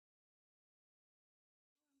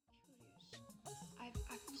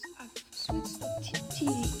switched the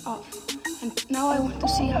TV off, and now I want to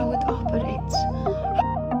see how it operates.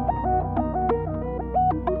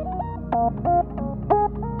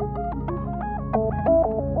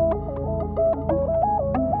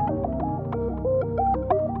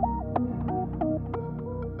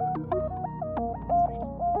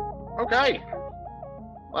 Okay.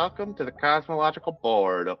 Welcome to the Cosmological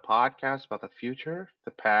Board, a podcast about the future,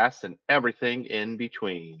 the past, and everything in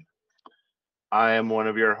between. I am one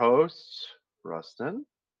of your hosts, Rustin.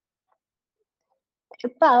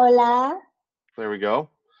 Paola. There we go.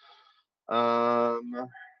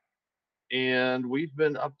 And we've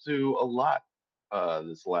been up to a lot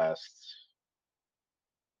this last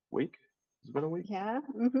week. It's been a week. Yeah.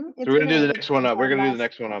 So we're gonna do the next one. We're gonna do the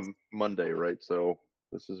next one on Monday, right? So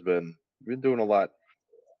this has been we've been doing a lot.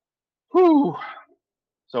 Whew.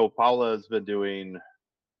 So Paola has been doing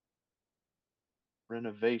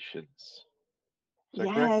renovations. Is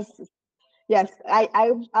that correct? Yes.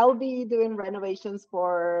 I'll be doing renovations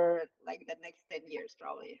for like the next 10 years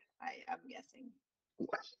probably. I'm guessing.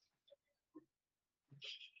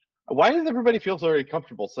 Why does everybody feel so very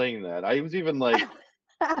comfortable saying that? I was even like,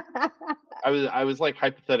 I was like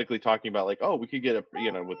hypothetically talking about like, oh, we could get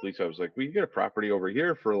with Lisa, I was like, we could get a property over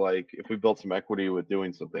here for like, if we built some equity with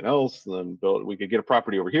doing something else, then we could get a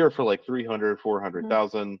property over here for like 300,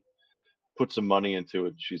 400,000, put some money into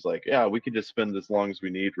it. She's like, yeah, we could just spend as long as we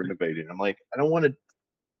need renovating. I'm like, I don't want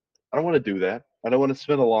to do that. I don't want to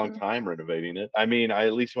spend a long time renovating it. I mean, I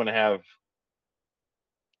at least want to have,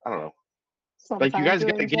 I don't know. Like you guys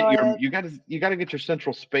got to get you got to get your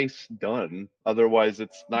central space done. Otherwise,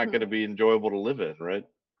 it's not going to be enjoyable to live in, right?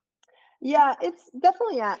 Yeah, it's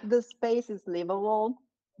definitely the space is livable.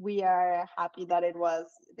 We are happy that it was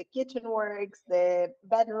the kitchen works, the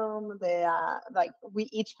bedroom, the like we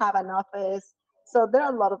each have an office. So there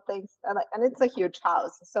are a lot of things, and it's a huge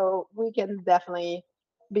house, so we can definitely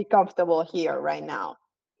be comfortable here right now.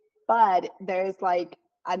 But there is like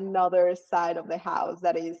another side of the house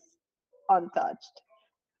that is untouched.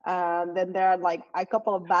 And then there are like a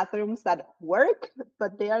couple of bathrooms that work,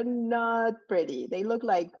 but they are not pretty. They look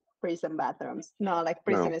like prison bathrooms. No, like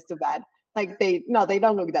prison is too bad. Like they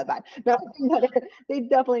don't look that bad. No, they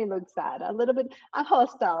definitely look sad. A little bit a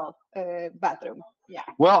hostile bathroom. Yeah.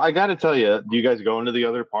 Well, I got to tell you, do you guys go into the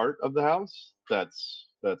other part of the house that's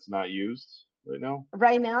not used right now?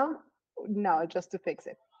 Right now, no, just to fix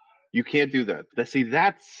it. You can't do that. See,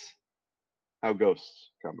 that's how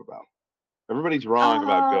ghosts come about. Everybody's wrong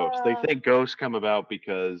about ghosts. They think ghosts come about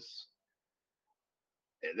because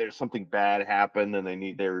there's something bad happened and they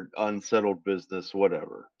need their unsettled business,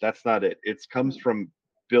 whatever. That's not it. It comes from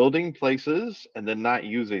building places and then not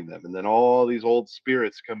using them. And then all these old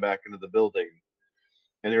spirits come back into the building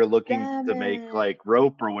and they're looking to make like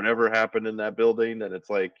rope or whatever happened in that building. And it's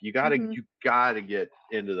like, you gotta get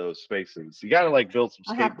into those spaces. You gotta like build some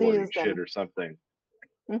skateboarding shit or something.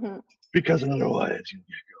 Because otherwise you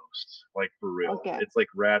get ghosts. Like for real. Okay. It's like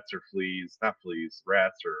rats or fleas, not fleas,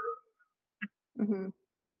 rats or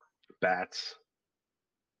bats.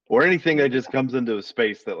 Or anything that just comes into a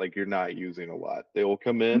space that like you're not using a lot. They will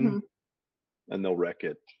come in and they'll wreck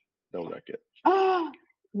it.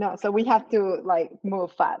 No, so we have to like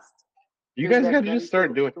move fast. You guys got to just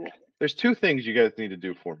start doing. There's two things you guys need to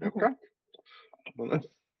do for me, okay?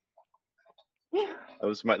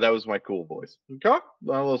 That was my cool voice. Okay,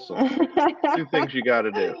 well, listen. Two things you got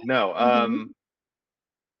to do. No,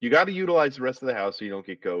 you got to utilize the rest of the house so you don't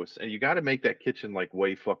get ghosts, and you got to make that kitchen like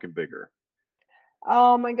way fucking bigger.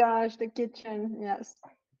 Oh my gosh, the kitchen, yes.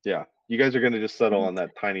 Yeah, you guys are gonna just settle on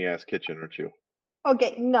that tiny ass kitchen, aren't you?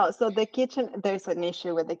 Okay, no, so the kitchen, there's an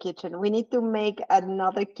issue with the kitchen. We need to make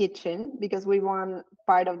another kitchen because we want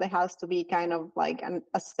part of the house to be kind of like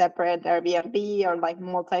a separate Airbnb or like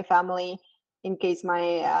multifamily in case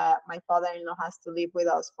my my father-in-law has to live with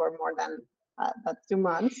us for more than 2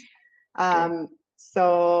 months.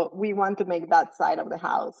 So we want to make that side of the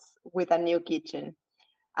house with a new kitchen.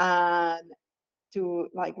 And to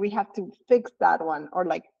like, we have to fix that one or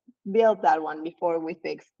like build that one before we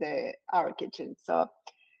fix our kitchen. So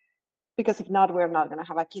because if not, we're not gonna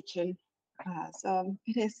have a kitchen. So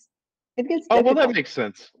it gets difficult. Well, that makes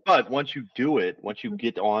sense. But once you do it, once you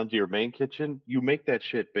get onto your main kitchen, you make that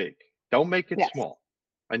shit big. Don't make it small.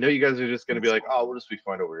 I know you guys are just gonna be like, oh, we'll just be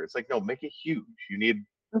fine over here. It's like, no, make it huge. You need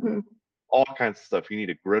all kinds of stuff. You need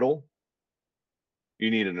a griddle. You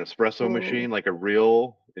need an espresso machine, like a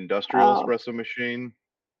real industrial espresso machine.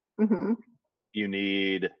 You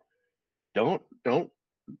need don't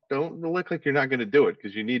look like you're not going to do it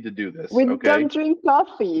because you need to do this. We don't drink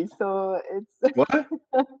coffee, so it's what?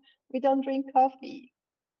 We don't drink coffee.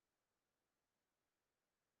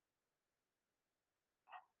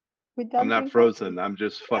 We I'm don't not drink frozen. coffee. I'm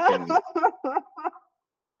just fucking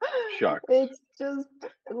shocked. It's just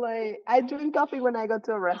like I drink coffee when I go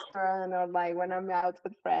to a restaurant or like when I'm out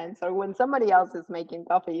with friends or when somebody else is making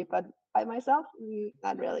coffee, but by myself,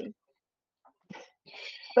 not really.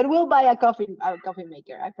 But we'll buy a coffee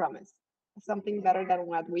maker, I promise. Something better than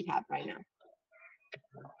what we have right now.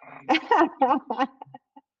 I'm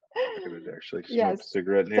gonna actually smoke a Yes.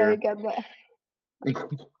 cigarette in So you here. get the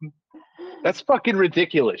That's fucking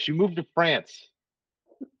ridiculous. You moved to France.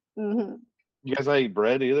 Mhm. You guys not eat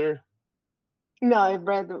bread either? No,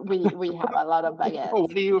 bread we have a lot of Oh,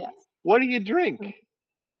 baguettes. Yes. what do you drink?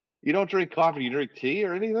 You don't drink coffee, you drink tea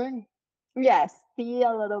or anything? Yes, tea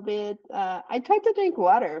a little bit. I try to drink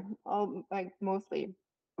water, like mostly.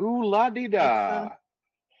 Ooh la dee It's da. a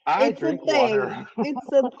I it's a drink thing. water.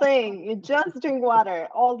 It's a thing. You just drink water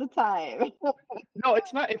all the time. No,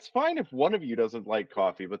 it's not. It's fine if one of you doesn't like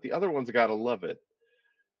coffee, but the other one's got to love it.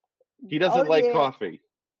 He doesn't like Olivier coffee.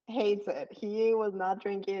 hates it. He will not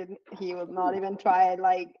drink it. He will not even try it,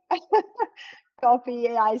 like coffee,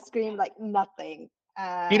 ice cream, like nothing.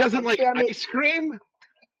 He doesn't Like like tiramisu, ice cream?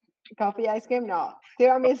 coffee, ice cream, no.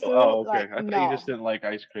 Tiramisu, Oh, okay. like I thought you just no, didn't like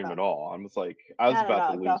ice cream no, at all. I was no,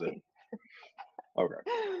 about to no, lose it. coffee. Okay.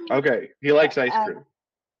 Okay. He likes ice And cream.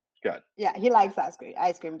 Good. yeah, he likes ice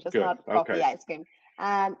cream, just Good. not coffee Okay. ice cream.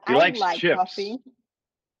 And He I likes like chips. coffee.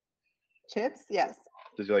 Chips, yes,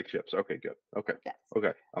 Does he like chips? Okay, good. Okay. yes.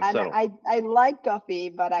 Okay. I'm And settled. I like coffee,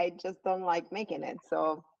 but I just don't like making it,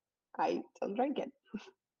 so I don't drink it.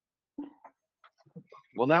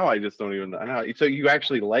 Well, now I just don't even know. So you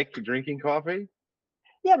actually like drinking coffee?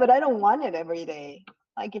 Yeah, but I don't want it every day.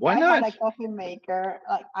 Like if Why I had a not? coffee maker,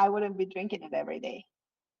 like I wouldn't be drinking it every day.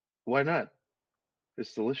 Why not?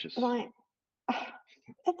 It's delicious. Why?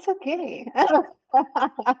 It's okay. All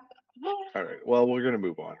right. Well, we're gonna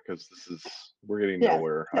move on because we're getting Yes.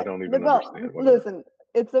 nowhere. I No, don't even well, understand what it is. listen,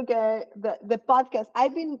 it's okay. The podcast.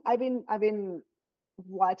 I've been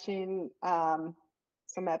watching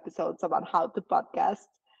some episodes about how to podcast,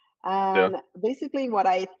 Yeah. and basically what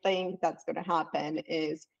I think that's gonna happen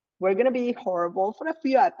is we're gonna be horrible for a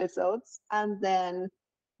few episodes, and then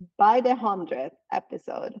by the 100th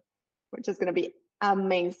episode, we're just gonna be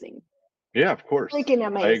amazing. Yeah, of course. Freaking I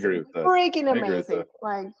agree amazing. with that. Freaking I agree with amazing. that.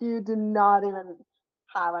 Like you do not even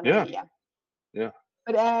have an Yeah. idea. Yeah.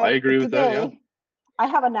 But I agree with that. Yeah. today, I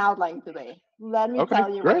have an outline today. Let me Okay. tell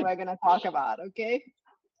you what Great. we're gonna talk about, okay?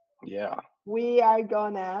 Yeah. We are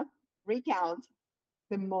gonna recount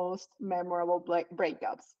the most memorable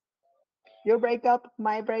breakups. Your breakup,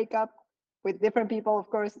 my breakup, with different people, of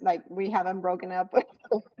course. Like we haven't broken up, But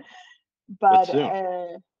but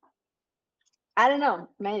soon. I don't know.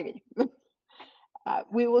 Maybe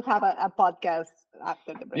we will have a podcast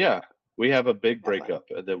after the breakup. Yeah. We have a big Definitely. breakup,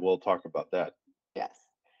 and then we'll talk about that. Yes.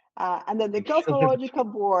 And then the cosmological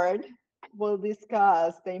board will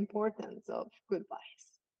discuss the importance of goodbyes.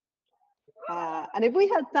 And if we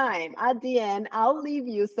have time at the end, I'll leave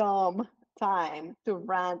you some time to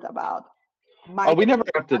rant about Oh, we never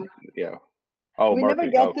marketing. got to. Yeah. Oh, We never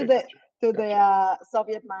marketing. Oh, get to okay. the Gotcha.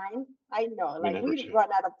 Soviet mind. I know, We like never we should. run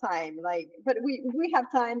out of time. Like, but we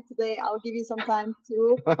have time today. I'll give you some time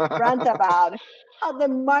to rant about how the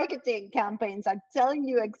marketing campaigns are telling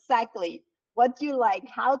you exactly what you like,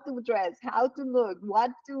 how to dress, how to look,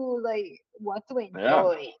 what to Yeah.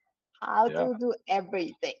 enjoy, how Yeah. to do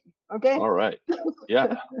everything. Okay. All right.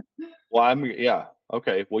 Yeah. Well, yeah.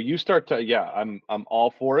 Okay. Well, you start to. Yeah. I'm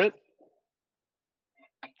all for it.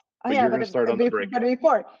 Oh But yeah, you're gonna start on the breakup.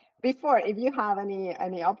 before, if you have any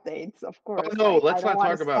updates, of Oh course, no, like I let's don't not want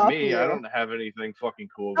to talk about stop me. I you. don't have anything fucking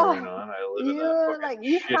cool going Oh, on. I live in a you fucking like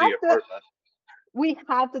you shitty have to. apartment. We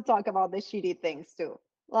have to talk about the shitty things too.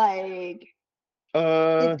 Like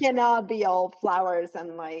Uh, it cannot be all flowers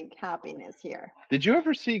and like happiness here. did you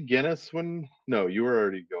ever see Guinness when? No, you were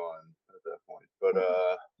already gone at that point. But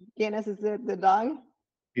Guinness is the dog.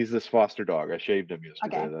 he's this foster dog. I shaved him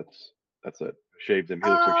yesterday. Okay. That's it. Shaved him. He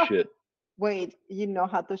looks like Ah, shit. wait. You know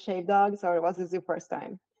how to shave dogs, or was this your first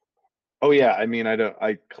time? Oh yeah, I mean,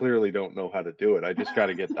 I clearly don't know how to do it. I just have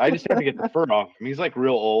to get the fur off him. He's like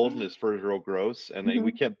real old and his fur is real gross. And we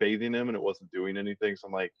Mhm. kept bathing him and it wasn't doing anything. So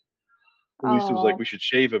I'm like, Lisa was like, Oh. we should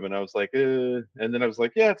shave him. And I was like, And then I was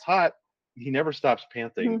like, yeah, it's hot. He never stops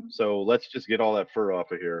panting. Mhm. So let's just get all that fur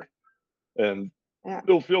off of here. And Yeah.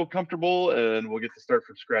 he'll feel comfortable and we'll get to start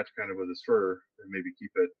from scratch kind of with his fur and maybe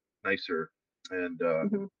keep it nicer. And,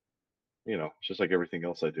 Mhm. it's just like everything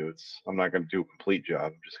else I do. I'm not going to do a complete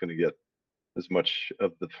job. I'm just going to get as much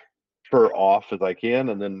of the fur off as I can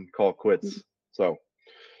and then call quits. Mhm. So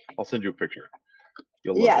I'll send you a picture.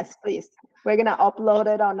 You'll love it. Yes, please. We're gonna upload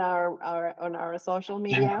it on our social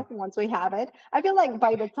media once we have it. I feel like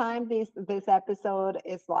by the time this episode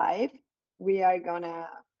is live, we are gonna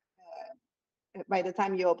by the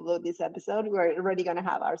time you upload this episode, we're already gonna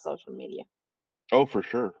have our social media. Oh, for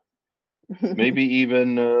sure. Maybe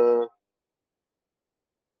even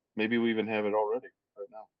maybe we even have it already right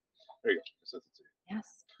now. There you go. I sent it to you.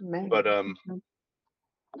 Yes, maybe. But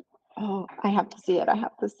Oh, I have to see it. I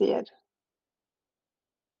have to see it.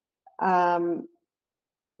 Um,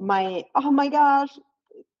 oh my gosh.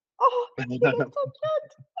 Oh, he looks so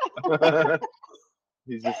cute.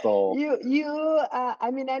 he's just all.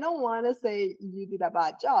 I mean, I don't want to say you did a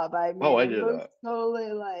bad job. I Oh, mean, I it did looks a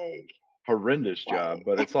totally horrendous job, like,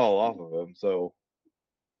 but it's all off of him. So,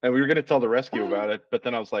 and we were gonna tell the rescue about it, but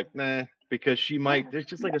then I was like, nah, because she might. There's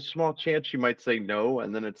just like a small chance she might say no,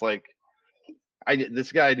 and then it's like,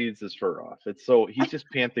 this guy needs his fur off. It's so he's just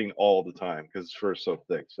panting all the time because his fur is so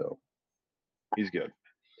thick. So he's good.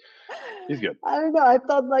 He's good. I don't know. I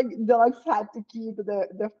thought like dogs had to keep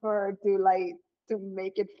the fur to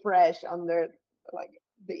make it fresh under like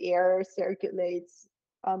the air circulates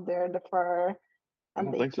under the fur I and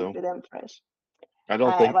don't they think keep so. it in fresh. I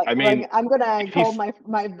don't think. I mean, I'm gonna if call he's my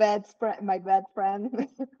vet friend.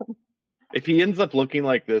 if he ends up looking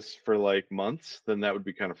like this for like months, then that would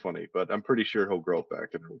be kind of funny. But I'm pretty sure he'll grow it back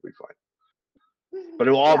and it'll be fine. But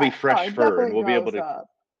it'll all be Yeah, no, fresh it fur, and definitely we'll be able grows to, up.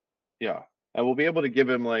 yeah, and we'll be able to give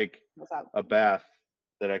him like Grows up. a bath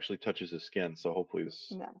that actually touches his skin. So hopefully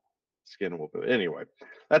his Yeah, skin will be. Anyway,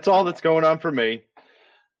 that's all okay, that's going on for me.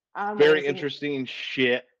 Very amazing. interesting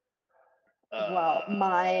shit. Well, Uh,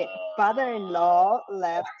 my father-in-law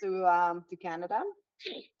left to Canada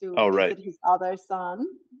to oh right. visit his other son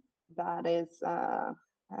that is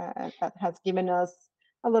that has given us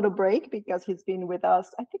a little break because he's been with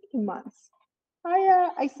us I think 2 months.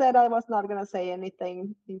 I said I was not gonna say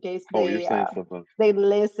anything in case Oh, you're saying something. they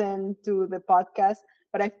listen to the podcast,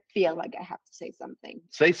 but I feel like I have to say something.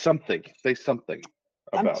 Say something. Say something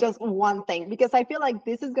I'm about it. just one thing because I feel like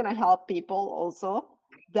this is gonna help people also.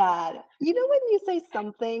 That when you say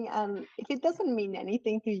something and if it doesn't mean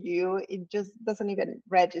anything to you, it just doesn't even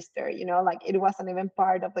register. Like it wasn't even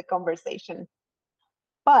part of the conversation.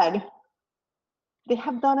 But they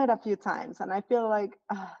have done it a few times, and I feel like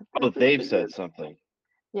Oh, this is they've the said good. something.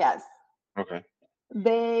 Yes, Okay.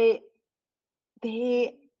 they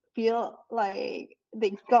they feel like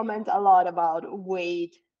they comment a lot about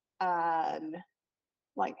weight and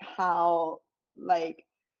like how like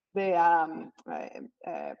the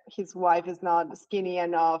his wife is not skinny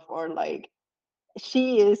enough or like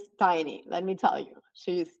she is tiny, let me tell you,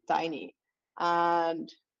 she is tiny, and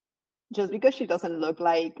just because she doesn't look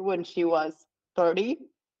like when she was 30,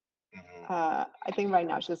 Mhm. I think right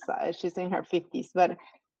now she's in her 50s, but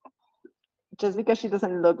just because she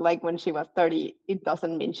doesn't look like when she was 30, it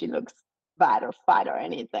doesn't mean she looks bad or fat or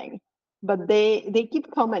anything. But they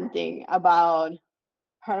keep commenting about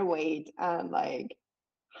her weight and like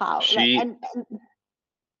how like She. and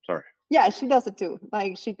Sorry. yeah, she does it too.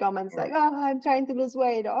 Like she comments All like, right. "Oh, I'm trying to lose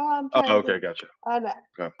weight. Oh, I'm Oh, trying to," okay, gotcha. and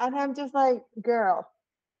Okay. and I'm just like, "Girl,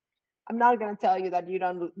 I'm not gonna tell you that you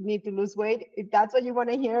don't need to lose weight. If that's what you want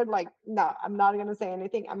to hear, like, no, I'm not gonna say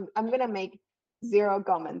anything. I'm gonna make zero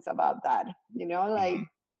comments about that. Like, Mhm.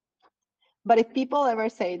 but if people ever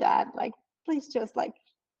say that, like, please just like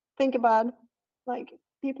think about like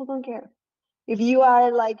people don't care. If you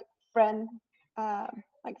are like friend, uh,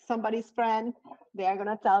 like somebody's friend, they are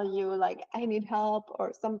gonna tell you like I need help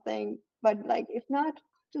or something. But like if not,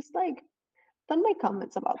 just like don't make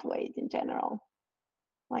comments about weight in general,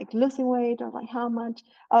 like losing weight or like how much.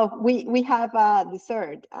 Oh, we have a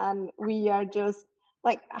dessert and we are just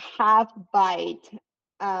like a half bite,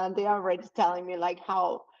 and they are already telling me like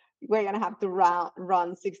how we're gonna have to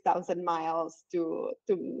run 6,000 miles to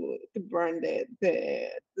burn the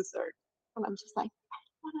dessert, and I'm just like,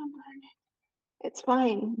 I don't want to burn it. It's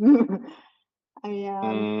fine. I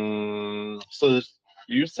So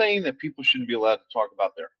you're saying that people shouldn't be allowed to talk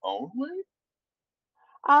about their own weight?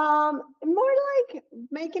 more like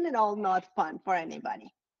making it all not fun for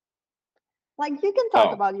anybody. Like you can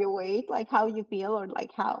talk Oh, about your weight, like how you feel or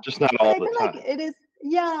like how, just not but all I the feel like time. it is,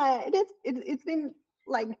 yeah, it is, it's been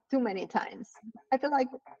like too many times. I feel like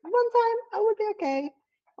one time I would be okay,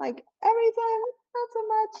 like every time not so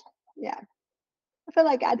much. Yeah, I feel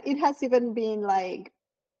like it has even been like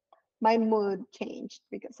my mood changed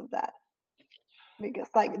because of that, because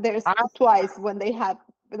like there's I, twice when they have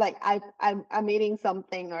like I'm eating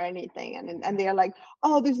something or anything, and they're like,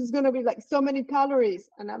 oh, this is gonna be like so many calories,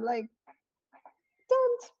 and I'm like,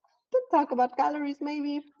 don't don't talk about calories,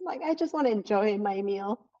 maybe. Like I just want to enjoy my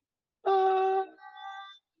meal. uh,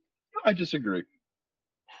 I disagree.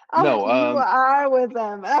 Oh, No, you are with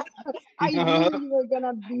them. I knew you were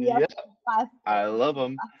gonna be a yeah, I pastor. love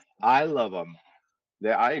them. I love them.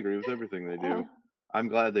 Yeah, I agree with everything they Uh, do. I'm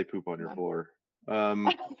glad they poop on your no. floor. Um,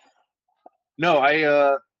 no,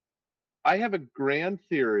 I have a grand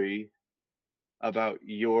theory about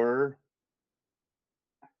your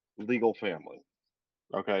legal family.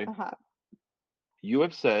 Okay, Uh-huh. you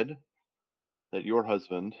have said that your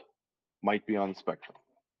husband might be on the spectrum,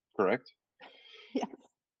 correct? Yes.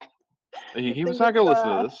 He, You he was think not it's going to listen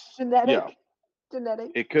to this. Yeah, genetic?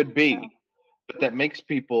 Genetic? it could Yeah. be, but that makes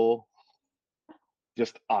people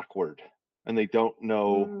just awkward and they don't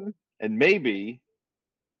know. Mm. And maybe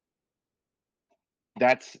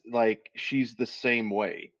that's like she's the same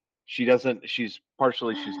way. She's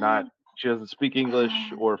not, she doesn't speak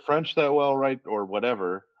English or French that well, right? Or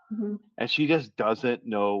whatever. Mhm. And she just doesn't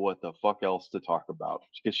know what the fuck else to talk about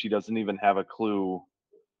because she doesn't even have a clue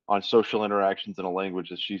on social interactions in a language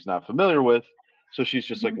that she's not familiar with. So she's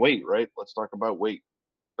just like, Mhm. wait, right? Let's talk about weight.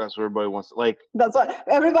 That's what everybody wants to like. That's what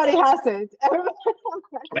everybody has it. Everybody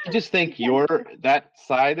I just think that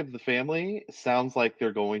side of the family sounds like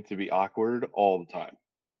they're going to be awkward all the time.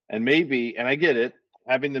 And maybe, and I get it,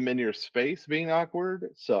 having them in your space being awkward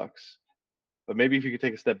sucks. But maybe if you could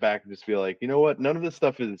take a step back and just be like, you know what? None of this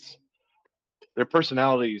stuff is, their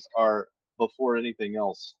personalities are before anything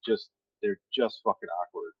else, they're just fucking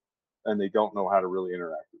awkward and they don't know how to really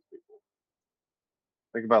interact with people.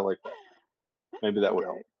 Think about it like that. Maybe that would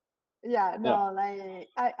help. okay. Yeah, Yeah. no, like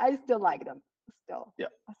I still like them. Still, Yeah.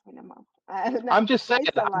 as my mom. No, I'm just saying.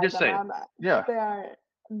 I still I'm like just them. saying. Yeah. They are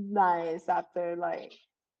nice after like.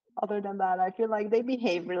 Other than that, I feel like they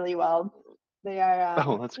behave really well.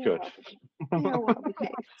 Oh, that's They are good. well they are well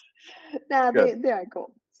behaved. Nah, Good. they are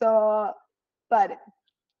cool. So, but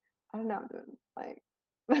I don't know, dude. Like,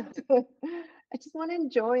 I just want to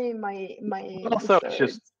enjoy my Also, it's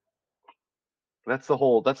just desserts. that's the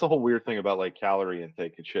whole weird thing about like calorie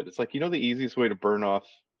intake and shit. It's like the easiest way to burn off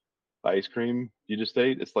ice cream you just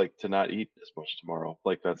ate is like to not eat as much tomorrow.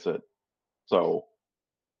 Like that's it. So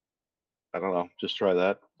I don't know. Just try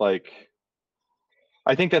that. Like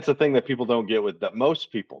I think that's the thing that people don't get with that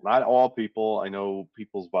most people, not all people. I know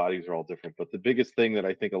people's bodies are all different, but the biggest thing that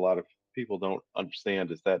I think a lot of people don't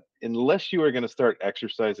understand is that unless you are going to start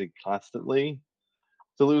exercising constantly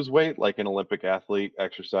to lose weight, like an Olympic athlete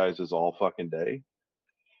exercises all fucking day.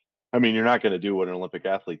 I mean, you're not going to do what an Olympic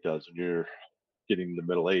athlete does when you're getting to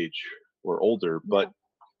middle age or older, but Yeah.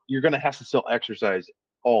 you're going to have to still exercise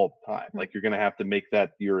all the time. Mhm. Like you're going to have to make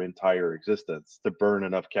that your entire existence to burn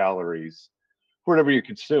enough calories for whatever you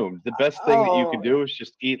consume. The best thing that you can Oh, do is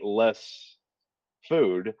just eat less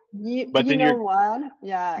food, but you then know you're what?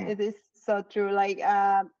 Yeah, hmm, it is so true. Like,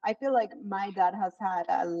 I feel like my dad has had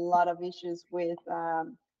a lot of issues with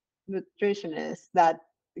nutritionists that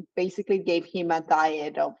basically gave him a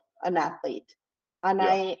diet of an athlete. And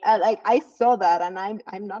yeah, I saw that, and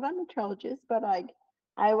I'm not a nutriologist, but like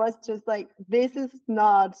I was just like, this is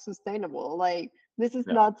not sustainable. Like this is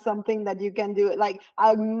yeah. not something that you can do. Like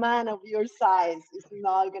a man of your size is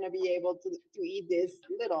not gonna be able to eat this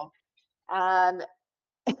little. And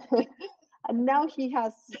and now he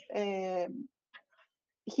has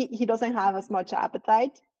he doesn't have as much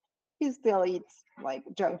appetite. He still eats like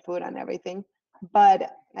junk food and everything,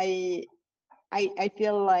 but I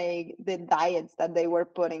feel like the diets that they were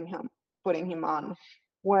putting him on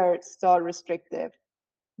were so restrictive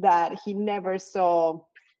that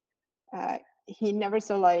uh, he never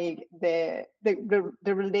saw like the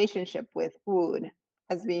relationship with food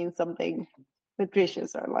as being something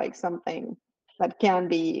nutritious or like something that can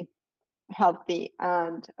be healthy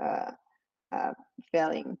and uh,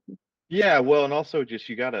 filling. Yeah, well, and also just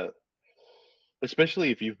you gotta,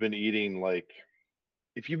 especially if you've been eating like,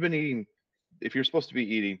 if you've been eating, if you're supposed to be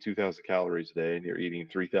eating 2,000 calories a day and you're eating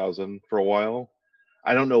 3,000 for a while,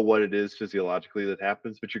 I don't know what it is physiologically that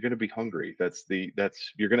happens, but you're going to be hungry.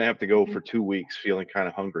 You're going to have to go Mhm. for 2 weeks feeling kind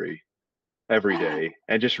of hungry every day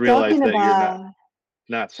and just realize Talking that you're not, about,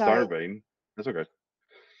 not sorry, starving. That's okay.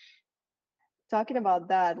 talking about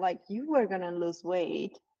that, like you were gonna lose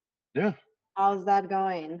weight. Yeah. How's that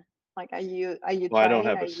going? Like, are you Well, I don't trying?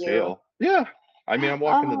 have Are a you? scale. Yeah. I mean, I'm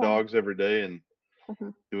walking the Oh, dogs every day and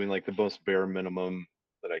mhm, doing like the most bare minimum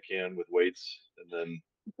that I can with weights. And then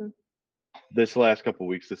mhm. this last couple of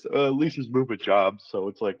weeks, Lisa's moving jobs, so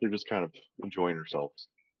it's like they're just kind of enjoying themselves,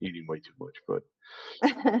 eating way too much.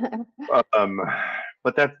 Um,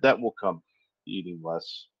 but that will come, eating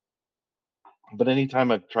less. But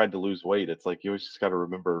anytime I've tried to lose weight, it's like you always just got to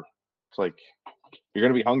remember, it's like you're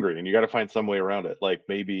gonna be hungry, and you got to find some way around it. Like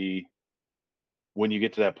maybe when you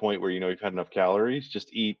get to that point where you know you've had enough calories,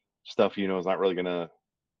 just eat stuff is not really gonna,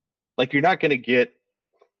 like, you're not gonna get.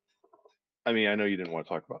 I mean, I know you didn't want to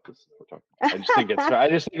talk about this. We're talking. I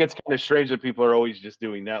just think it's kind of strange that people are always just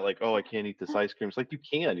doing that. Like, oh, I can't eat this ice cream. It's like you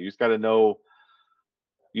can. You just got to know.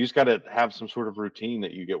 You just got to have some sort of routine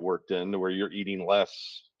that you get worked in, where you're eating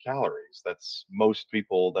less calories. That's most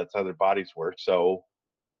people. That's how their bodies work. So,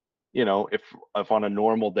 if on a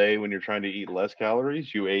normal day when you're trying to eat less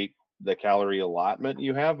calories, you ate the calorie allotment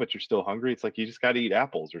you have, but you're still hungry, it's like you just got to eat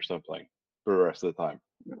apples or something for the rest of the time.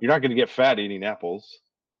 You're not going to get fat eating apples.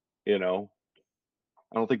 I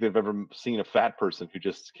don't think they've ever seen a fat person who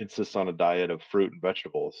just consists on a diet of fruit and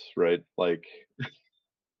vegetables, right? Like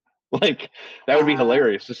that would be Uh,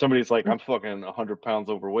 hilarious. If somebody's like, I'm fucking 100 pounds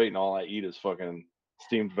overweight and all I eat is fucking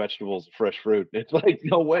steamed vegetables and fresh fruit. It's like,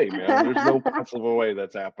 no way, man. There's no possible way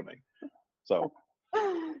that's happening. So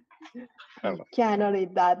I don't know. cannot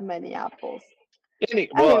eat that many apples.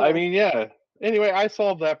 Well, I Anyways, mean, yeah. Anyway, I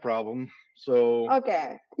solved that problem. So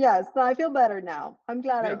okay. Yes, no, I feel better now. I'm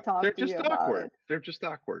glad I yeah, they're talked to just you about awkward. it. They're just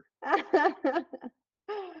awkward. She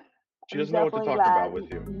I'm doesn't know what to definitely talk about glad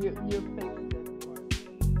with you. you fixed it for me.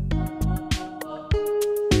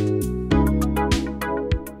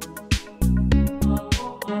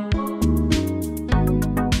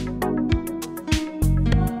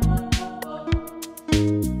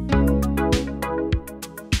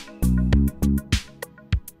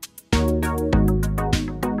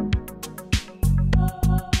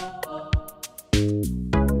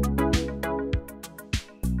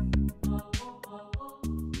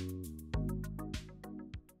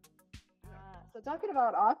 So talking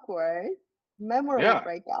about awkward, memorable Yeah.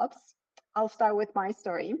 breakups. I'll start with my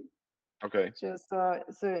story. Okay. Just so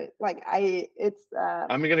like it's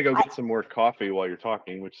I'm gonna go I get some more coffee while you're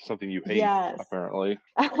talking, which is something you hate, yes. apparently.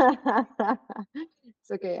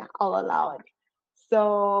 It's okay, I'll allow it.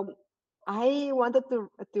 So I wanted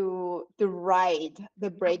to write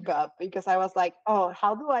the breakup because I was like, oh,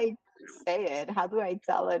 how do I say it? How do I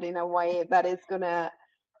tell it in a way that it's gonna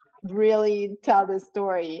really tell the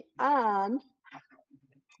story? And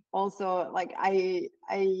also, like I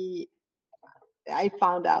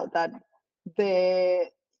found out that the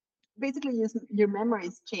basically your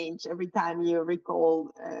memories change every time uh, you recall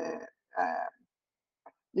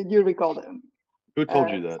them. Who told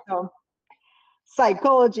you that? So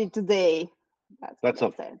psychology today. That's what That's they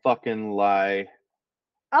a said. fucking lie.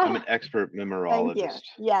 I'm an Oh, expert thank you. numerologist.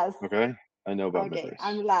 Yes. Okay? I know about Okay. memories.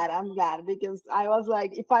 I'm glad because I was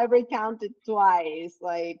like, if I recounted twice,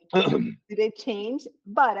 like, did it change?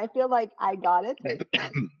 But I feel like I got it.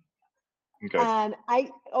 Okay. And I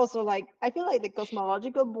also like, I feel like the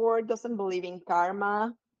cosmological board doesn't believe in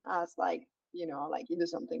karma as like, like you do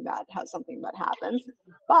something bad, has something bad happens.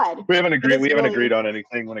 But We haven't it agreed. We is haven't really agreed on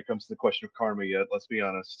anything when it comes to the question of karma yet. Let's be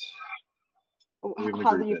honest. We haven't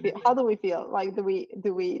how do agreed to you feel? anything. How do we feel? Like, do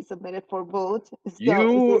we submit it for vote? Is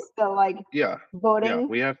You, this still like yeah, yeah. voting?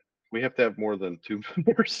 We have to have more than two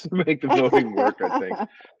members to make the voting work, I think.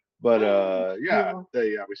 But yeah, You.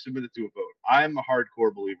 yeah, we submitted to a vote. I'm a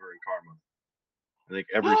hardcore believer in karma. I think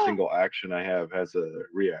every single action I have has a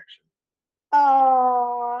reaction,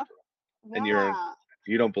 Oh, and yeah.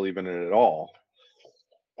 you don't believe in it at all.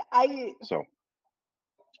 I So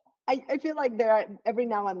I feel like there are every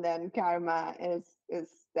now and then karma is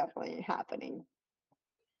definitely happening.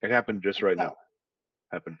 it happened just right now. So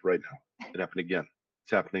Happened right now. It happened again.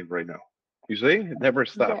 It's happening right now. You see, it never there,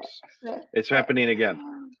 stops. there, It's there. happening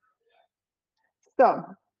again. So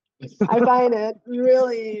I find it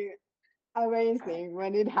really amazing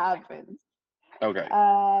when it happens. Okay.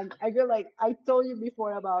 I feel like I told you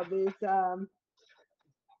before about this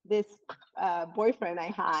boyfriend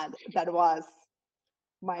I had that was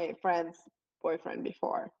my friend's boyfriend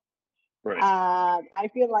before. Right. I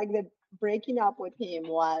feel like the breaking up with him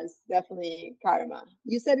was definitely karma.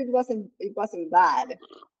 You said it wasn't bad,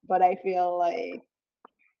 but I feel like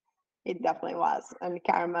it definitely was, and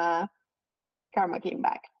karma came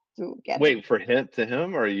back to get him. Wait for hint to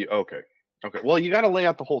him, or are you okay? Okay. Well, you got to lay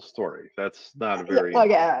out the whole story. That's not a Yeah, very.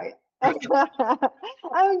 okay.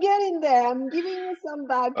 I'm getting there. I'm giving you some Oh,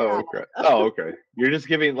 background. okay. Oh, okay. You're just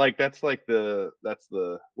giving like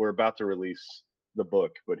we're about to release the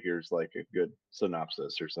book, but here's like a good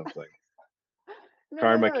synopsis or something. No, no,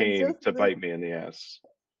 Karma no. came Just to bite me in the ass.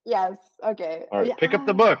 yes. Okay. All right, Yeah. pick up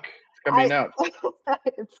the book. It's coming I out.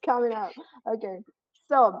 it's coming out. Okay.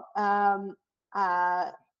 So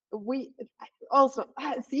uh we also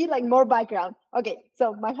see like more background. Okay,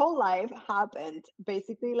 so my whole life happened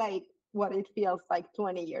basically like what it feels like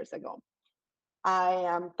 20 years ago. I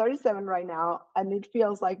am 37 right now, and it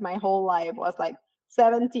feels like my whole life was like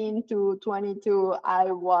 17 to 22.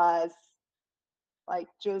 I was like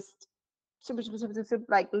just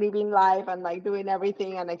like living life and like doing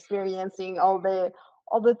everything and experiencing all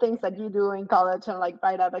the things that you do in college and like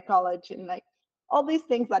right out of college and like all these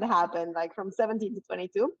things that happened like from 17 to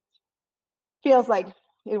 22 feels like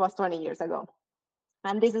it was 20 years ago.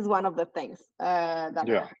 And this is one of the things that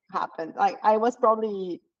Yeah. happened. Like I was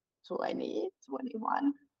probably 20,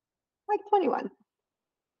 21, like 21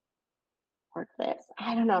 or this.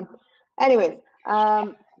 I don't know. Anyways,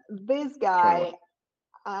 this 21. guy,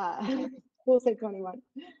 who said 21?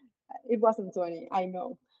 It wasn't 20. I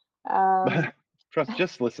know. Um,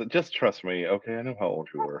 Just listen. Just trust me. Okay, I know how old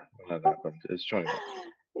you were when that happened. It's 21.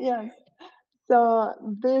 yes. So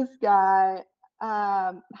this guy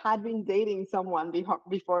had been dating someone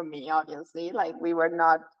before me, obviously. Like we were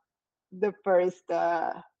not the first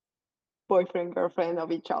boyfriend girlfriend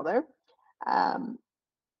of each other. Um,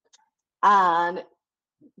 and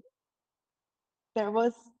there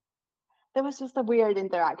was there was just a weird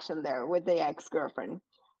interaction there with the ex-girlfriend.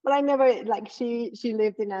 But I never like she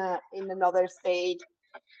lived in another state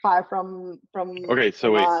far Okay,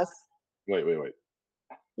 so from wait, us. wait.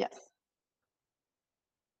 Yes.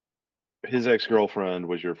 His ex-girlfriend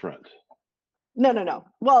was your friend. No, no, no.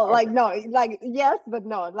 Well, like Okay. no, like yes, but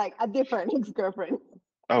no, like a different ex-girlfriend.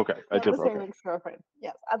 Okay, a Not the different. same Okay. ex-girlfriend.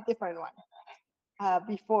 Yes, a different one.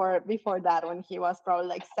 Before that, when he was probably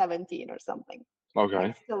like 17 or something, like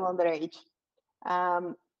Okay. still underage.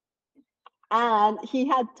 Um, and he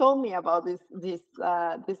had told me about this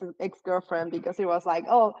ex-girlfriend because he was like,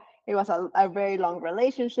 oh, it was a very long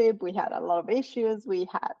relationship. We had a lot of issues. We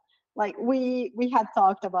had like we had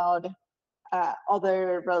talked about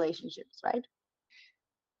other relationships, right?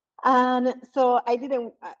 And so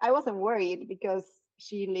I wasn't worried because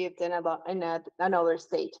she lived another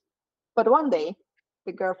state. But one day,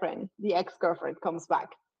 the ex-girlfriend comes back,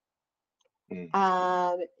 Mm.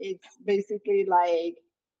 and it's basically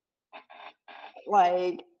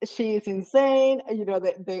like she is insane. You know,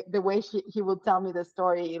 the way he would tell me the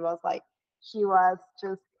story, it was like she was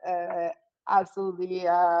just absolutely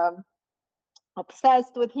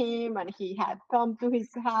obsessed with him, and he had come to his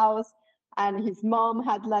house, and his mom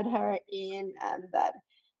had let her in, and that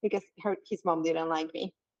because his mom didn't like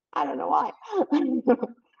me. I don't know why.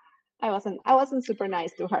 I wasn't super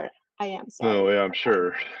nice to her. I am Oh sorry yeah, I'm for that.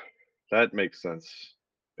 sure that makes sense.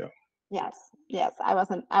 Yeah. Yes, yes, I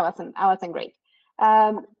wasn't great.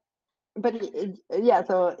 Um, but yeah,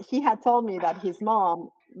 so he had told me that his mom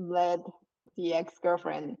let the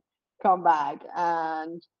ex-girlfriend come back,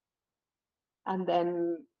 and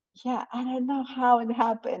then yeah, I don't know how it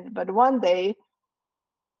happened, but one day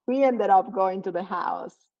we ended up going to the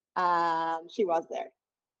house, and she was there.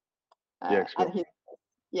 The At his ex-girlfriend.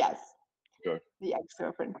 Yes, Okay. the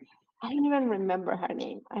ex-girlfriend. I don't even remember her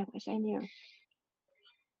name. I wish I knew.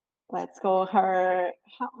 Let's call her.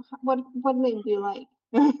 What name do you like?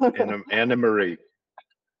 Anna Marie.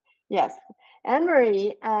 Yes, Anne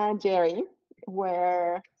Marie and Jerry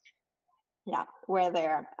were were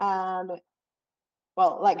there, and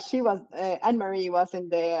well, like she was Anne Marie was in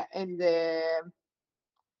the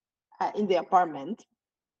apartment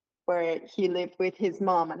where he lived with his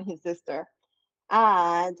mom and his sister,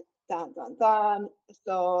 and dun dun dun.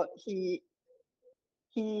 So she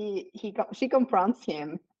confronts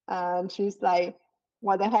him, and she's like,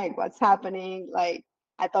 "What the heck? What's happening? Like,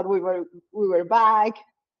 I thought we were back."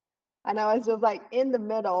 And I was just like in the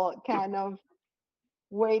middle, kind of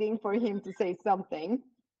waiting for him to say something.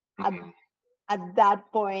 At Hmm. at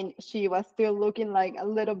that point, she was still looking like a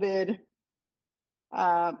little bit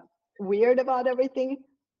uh, weird about everything.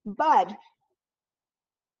 But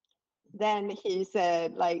then she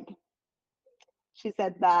said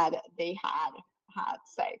that they had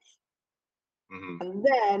sex. Hmm. And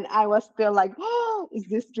then I was still like, oh, is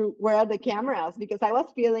this true? Where are the cameras? Because I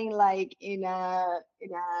was feeling like in a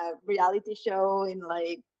reality show, in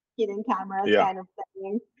like hidden cameras Yeah. kind of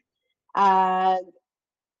thing. And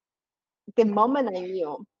the moment I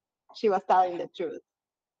knew she was telling the truth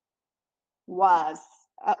was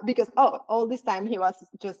because all this time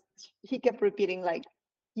he kept repeating like,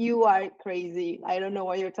 "You are crazy. I don't know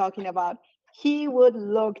what you're talking about." He would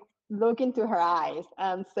look into her eyes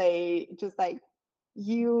and say just like,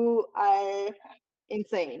 "You are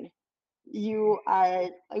insane. You are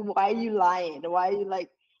like, why are you lying? Why are you like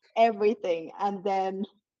everything?" And then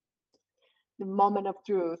the moment of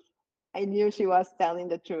truth, I knew she was telling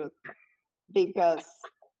the truth because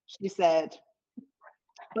she said,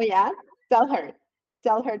 "Oh yeah, tell her,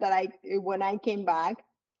 tell her that I when I came back,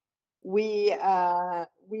 we had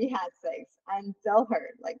sex, and tell her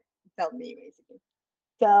like tell me basically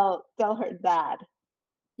tell her that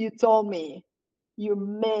you told me you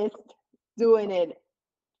missed doing it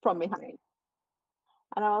from behind.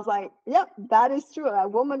 And I was like, yep, that is true. A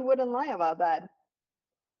woman wouldn't lie about that.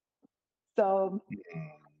 So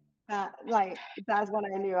like that's what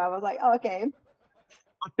I knew. I was like, oh, okay.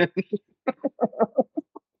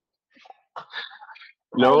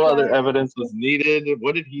 No other Okay. evidence was needed.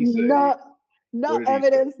 What did he say? No, no What did he say?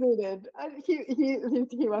 evidence needed. And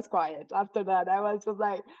he was quiet after that. I was just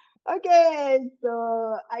like, okay,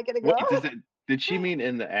 so I gotta go. Wait, did she mean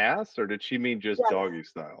in the ass or did she mean just Yes. doggy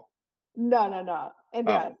style? No. And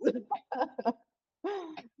Oh, yes.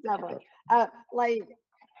 Definitely. gotcha. Like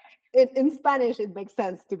in Spanish, it makes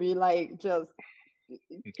sense to be like just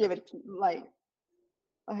give it like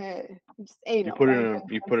just You anal, put it like in.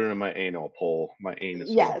 You put it in my anal hole, my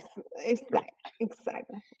anus hole. yes,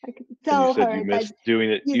 exactly. I could And you tell said her you that missed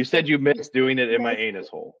doing it. you You said you missed doing it in my missed. anus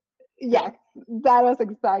hole. Yeah. Yes, that was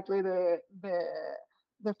exactly the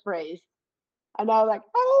phrase. And I was like,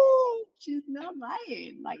 oh, she's not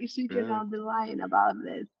lying. Like she Yeah. cannot be lying about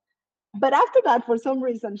this. But after that, for some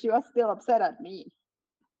reason, she was still upset at me.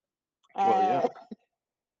 Well, Uh, yeah.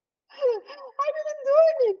 I didn't do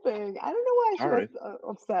anything. I don't know why she All was right.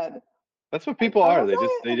 upset. That's what And people I are. was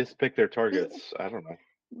They just pick their like, targets. I don't know.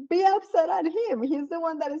 be upset at him. He's the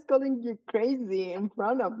one that is calling you crazy in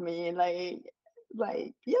front of me. Like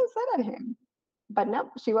be upset at him. But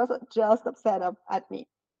no, she was just upset at me.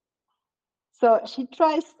 So she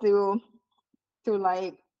tries to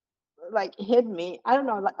like hit me. I don't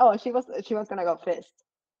know. Like oh, she was gonna go fist.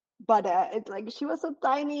 But it's like she was so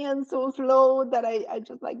tiny and so slow that I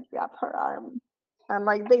just like grabbed her arm. And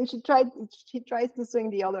like then she tries to swing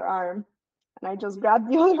the other arm. And I just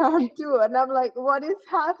grabbed the other arm too. And I'm like, what is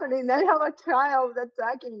happening? I have a child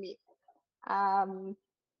attacking me. Um,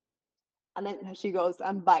 and then she goes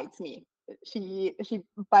and bites me. She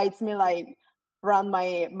bites me like around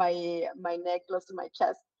my neck, close to my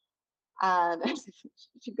chest. And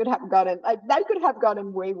she could have gotten like that could have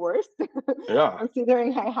gotten way worse, Yeah.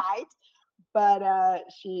 considering her height. But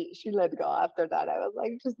she let go after that. I was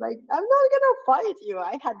like, just like I'm not gonna fight you.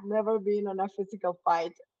 I had never been on a physical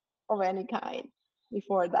fight of any kind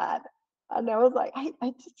before that. And I was like, I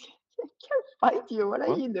just I can't fight you. What are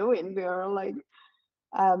Well, you doing, girl? Like,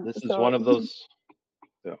 this is so one of he, those.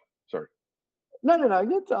 Yeah. Sorry. no,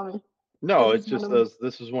 you tell me. No, This is it's one just of those.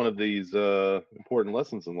 This is one of these important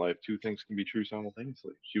lessons in life. Two things can be true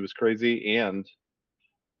simultaneously. She was crazy, and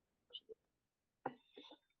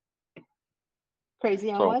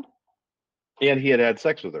crazy on so, what? and he had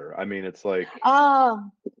sex with her. I mean, it's like, Ah,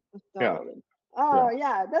 yeah, totally. Oh, yeah,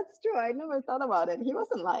 yeah, that's true. I never thought about it. He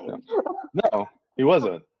wasn't yeah. lying. No, he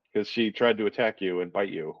wasn't, because she tried to attack you and bite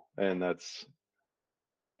you, and that's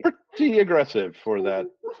pretty aggressive for that.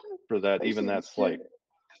 For that, even she that she slight.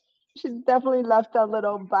 she definitely left a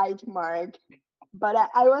little bite mark. But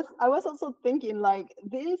I was also thinking like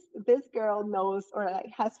this girl knows or like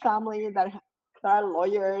has family that are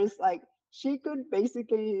lawyers. Like she could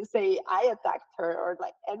basically say I attacked her or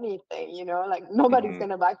like anything, like nobody's Hmm.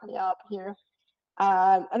 gonna back me up here.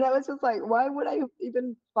 And I was just like, why would I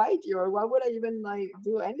even fight you or why would I even like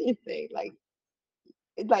do anything?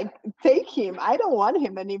 Like take him. I don't want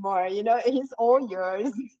him anymore. He's all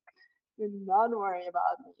yours. Do not worry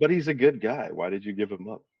about me. But he's a good guy. Why did you give him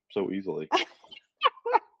up so easily?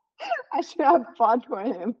 I should have fought for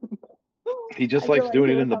him. He just I feel likes like doing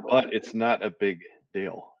he it would in the have butt. won. It's not a big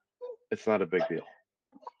deal. It's not a big deal.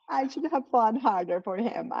 I should have fought harder for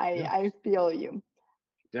him. I Yeah. I feel you.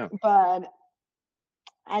 Yeah. But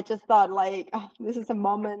I just thought like oh, this is a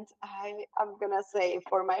moment I'm gonna save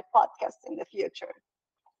for my podcast in the future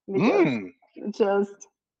because Mm. just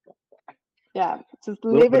yeah, just A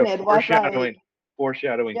little bit living of it was like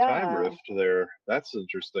foreshadowing time yeah. rift there. That's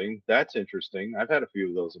interesting. That's interesting. I've had a few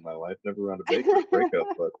of those in my life. Never around a breakup,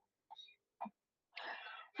 but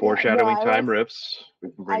Yeah, no, foreshadowing time rifts.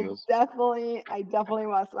 We can bring those. I definitely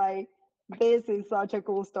was like, this is such a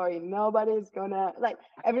cool story. Nobody's gonna like,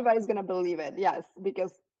 everybody's gonna believe it. Yes,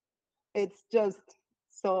 because it's just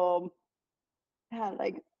so, yeah,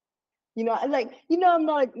 like, I'm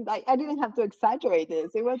not like, I didn't have to exaggerate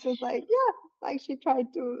this. It was just like, yeah, like she tried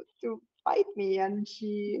to fight me, and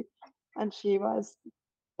she was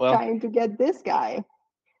Well, trying to get this guy.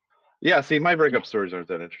 yeah. See, my breakup stories aren't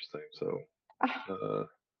that interesting. So, uh,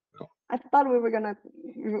 no, I thought we were gonna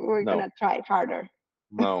no, try harder.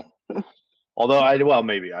 no. Although well,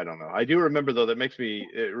 maybe I don't know. I do remember though.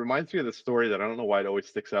 It reminds me of the story that I don't know why it always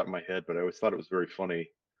sticks out in my head, but I always thought it was very funny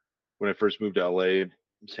when I first moved to LA. I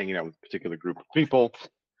was hanging out with a particular group of people.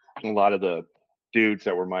 A lot of the dudes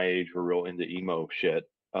that were my age were real into emo shit,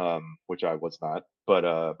 which I was not.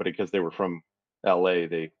 But because they were from LA,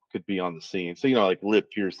 they could be on the scene. So like lip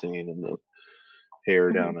piercing and the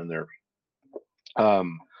hair Mhm. down in there.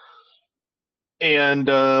 Um, and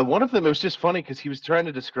one of them, it was just funny because he was trying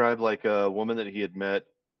to describe like a woman that he had met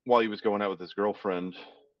while he was going out with his girlfriend.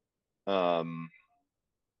 Um,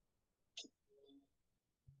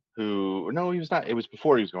 who no, he was not. It was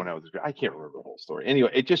before he was going out with his girl. I can't remember the whole story.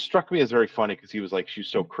 Anyway, it just struck me as very funny because he was like, she's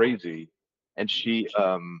so crazy, and she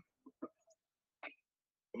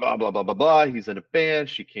blah blah blah blah blah. He's in a band.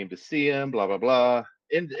 She came to see him. Blah blah blah.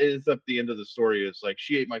 And is up the end of the story is like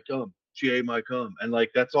she ate my cum. She ate my cum, and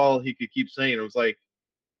like that's all he could keep saying. It was like,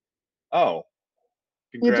 oh,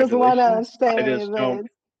 You just wanna congratulations. I say just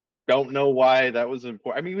don't know why that was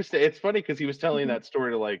important. I mean, it's funny because he was telling this. that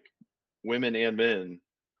story to like women and men,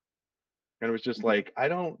 and it was just like, I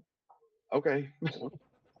don't. Okay, I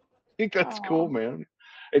think that's cool, Oh. man.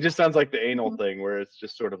 It just sounds like the anal thing where it's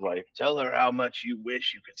just sort of like, tell her how much you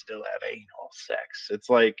wish you could still have anal sex. It's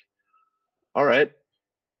like, all right,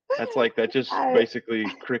 that's like that just I basically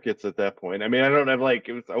crickets at that point. I mean, I don't have like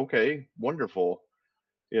it was okay, wonderful,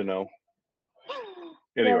 you know.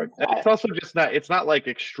 Anyway, yes, it's also just not. It's not like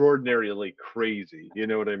extraordinarily crazy. You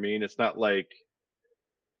know what I mean? It's not like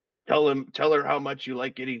tell her how much you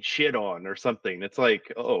like getting shit on or something. It's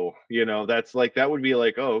like, oh, that's like that would be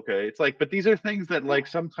like, oh, okay. It's like, but these are things that like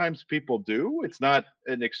sometimes people do. It's not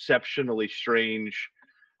an exceptionally strange.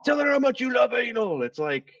 Tell her how much you love anal. It's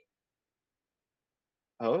like,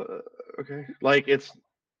 oh, okay. Like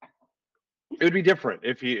it would be different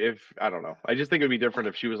if I don't know. I just think it would be different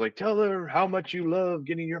if she was like, tell her how much you love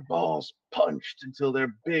getting your balls punched until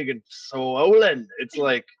they're big and swollen. It's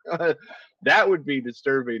like that would be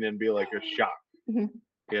disturbing and be like a shock,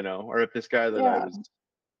 or if this guy that I yeah. was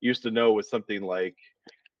used to know was something like,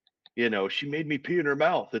 she made me pee in her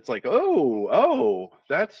mouth. It's like, oh,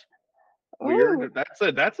 that's Ooh. weird.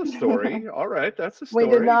 That's a story. All right, that's a We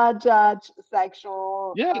do story. not judge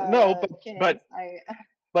sexual Yeah, no, but kinks. I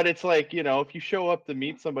but it's like, if you show up to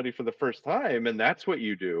meet somebody for the first time and that's what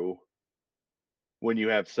you do when you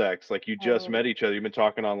have sex, like you I just mean, met each other, you've been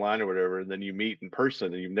talking online or whatever, and then you meet in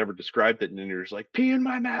person and you've never described it, and then you're just like, pee in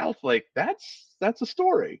my mouth. Like that's a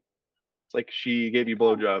story. It's like she gave you a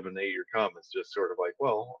yeah. blowjob and they ate your cum. It's just sort of like,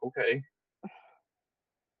 well, okay.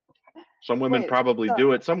 Some women Wait, probably so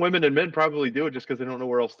do it. Some women and men probably do it just because they don't know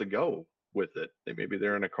where else to go with it. Maybe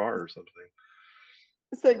they're in a car or something.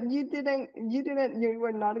 so you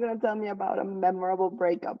were not gonna tell me about a memorable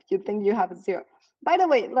breakup. You think you have zero. By the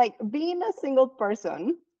way, like being a single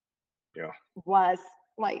person Yeah. was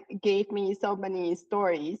like gave me so many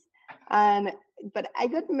stories, and but I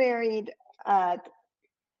got married at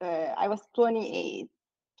I was 28,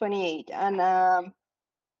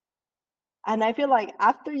 and I feel like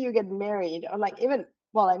after you get married, or like even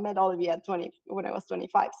well, I met Olivia at 20 when I was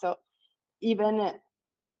 25. So even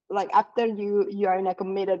like after you are in a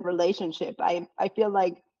committed relationship, I feel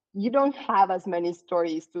like you don't have as many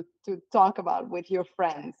stories to talk about with your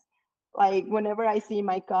friends. Like whenever I see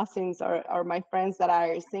my cousins or my friends that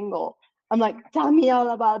are single, I'm like, tell me all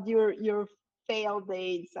about your failed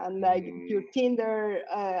dates and like your Tinder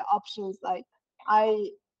options. Like I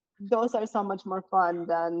those are so much more fun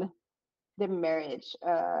than the marriage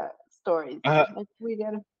stories. Uh, Like we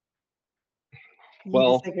get you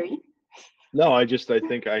well, disagree? no, I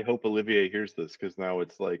think I hope Olivier hears this because now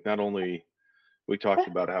it's like not only we talked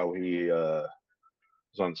about how he is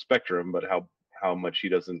on the spectrum, but how much he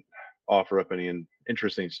doesn't offer up any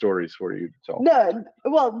interesting stories for you to tell. No,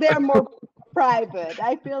 well, they're more private.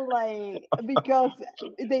 I feel like because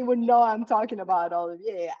they would know I'm talking about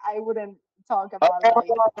Olivier, I wouldn't talk about like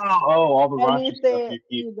All the raunchy stuff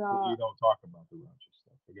anything, you don't talk about the raunchy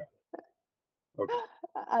stuff. I got it. Okay.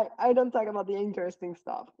 I don't talk about the interesting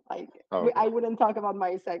stuff. Like Okay. I wouldn't talk about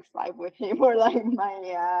my sex life with him or like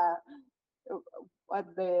my what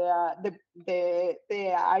the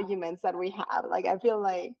arguments that we have. Like I feel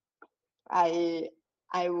like I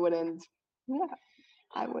I wouldn't yeah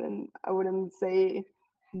I wouldn't say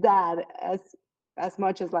that as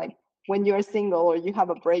much as like when you're single or you have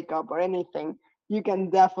a breakup or anything, you can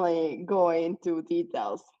definitely go into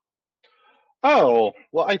details. Oh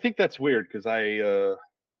well, I think that's weird because I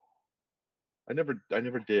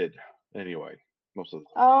never did anyway. Most of the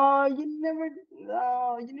time, Oh, you never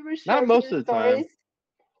not shared most your of the time. stories.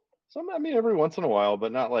 I mean, every once in a while,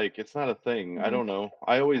 but not like it's not a thing. I Mhm, don't know.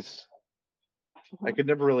 I mhm. could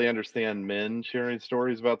never really understand men sharing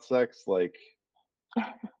stories about sex. Like,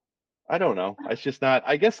 I don't know. It's just not.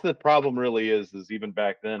 I guess the problem really is even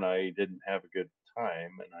back then I didn't have a good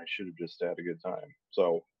time, and I should have just had a good time.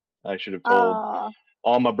 So I should have told Uh,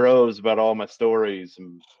 all my bros about all my stories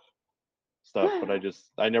and stuff, but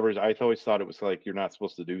I always thought it was like you're not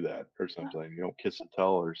supposed to do that or something. You don't kiss and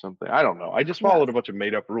tell or something. I don't know. I just Yeah. followed a bunch of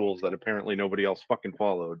made up rules that apparently nobody else fucking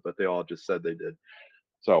followed, but they all just said they did.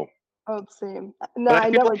 So, Oh, same. No, but I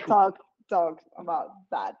I feel never like, talked about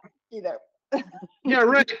that either. yeah,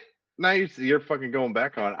 right. Now you're fucking going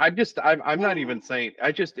back on. I'm not even saying.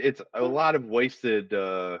 It's a lot of wasted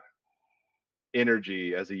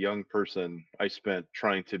energy as a young person I spent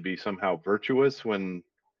trying to be somehow virtuous when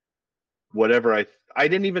whatever I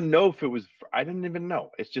didn't even know if it was I didn't even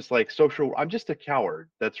know. It's just like social. I'm just a coward.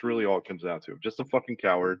 That's really all it comes down to. I'm just a fucking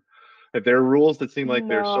coward. If there are rules that seem like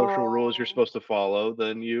they're social rules you're No. supposed to follow,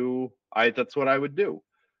 then that's what I would do.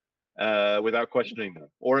 Without questioning them,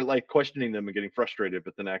 or like questioning them and getting frustrated,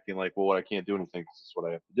 but then acting like, well, I can't do anything because it's what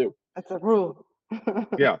I have to do. It's a rule.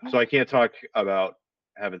 Yeah, so I can't talk about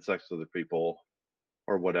having sex with other people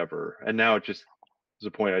or whatever. And now it just is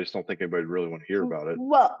a point I just don't think anybody really want to hear about it.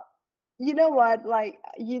 Well, you know what? Like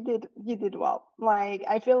you did well. Like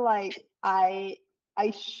I feel like I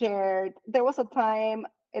shared. There was a time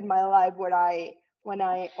in my life where when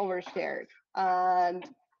I overshared, and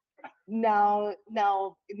now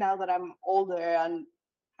that I'm older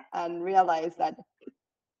and realize that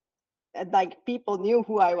like people knew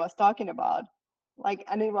who I was talking about, like,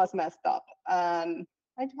 and it was messed up. And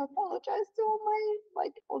I do apologize to all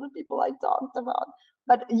all the people I talked about.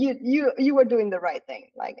 But you were doing the right thing.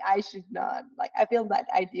 Like I should not. Like I feel that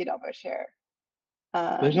I did overshare.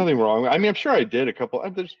 There's Um, nothing wrong. I mean, I'm sure I did a couple.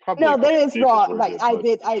 There's probably a no, there couple is occasions wrong. where I Like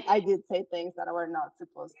did, but I did say things that were not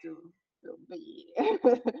supposed to be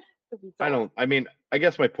to be I told. don't. I mean, I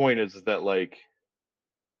guess my point is that like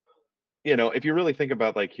if you really think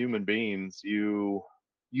about like human beings, you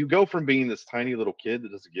go from being this tiny little kid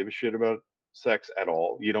that doesn't give a shit about sex at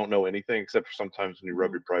all. You don't know anything except for sometimes when you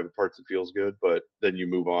rub Mhm. your private parts, it feels good, but then you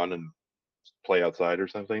move on and play outside or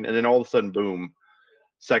something, and then all of a sudden, boom,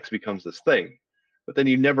 sex becomes this thing. But then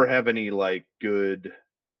you never have any like good.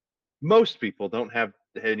 Most people don't have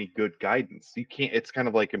any good guidance. You can't. It's kind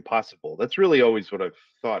of like impossible. That's really always what I've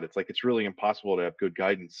thought. It's like it's really impossible to have good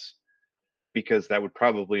guidance because that would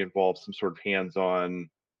probably involve some sort of hands-on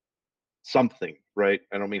something, right?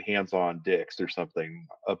 I don't mean hands-on dicks or something,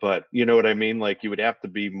 but you know what I mean. Like you would have to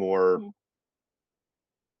be more Mhm.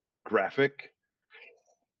 graphic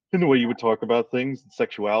in the way you would talk about things and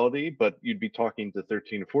sexuality, but you'd be talking to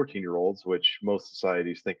 13 or 14-year-olds, which most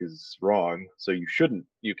societies think is wrong. So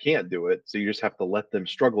you can't do it. So you just have to let them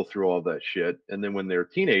struggle through all that shit. And then when they're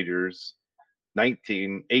teenagers,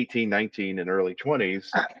 19, 18, 19, and early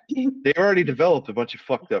 20s, they already developed a bunch of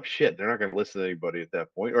fucked up shit. They're not going to listen to anybody at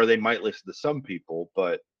that point, or they might listen to some people,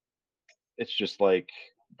 but it's just like,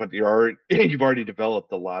 but you've already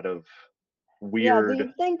developed a lot of Yeah, do weird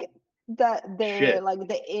you think that shit.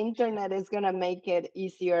 the internet is gonna make it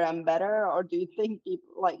easier and better, or do you think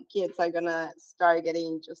people like kids are gonna start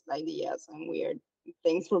getting just ideas and weird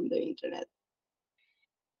things from the internet?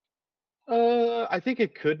 I think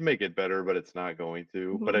it could make it better, but it's not going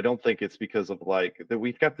to. But I Hmm. don't think it's because of like that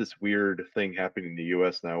we've got this weird thing happening in the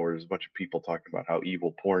US now where there's a bunch of people talking about how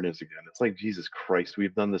evil porn is again. It's like Jesus Christ,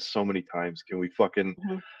 we've done this so many times. Can we fucking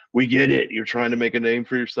Hmm. we get it. You're trying to make a name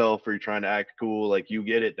for yourself or you're trying to act cool. Like you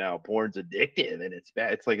get it now. Porn's addictive and it's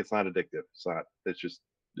bad. It's like it's not addictive. It's not. It's just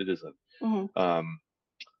it isn't. Hmm. Um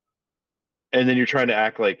and then you're trying to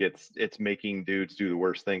act like it's making dudes do the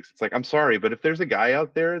worst things. It's like I'm sorry, but if there's a guy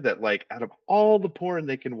out there that like out of all the porn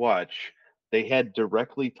they can watch, they head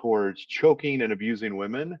directly towards choking and abusing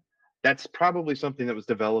women, that's probably something that was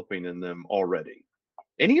developing in them already.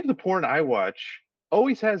 Any of the porn I watch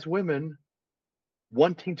always has women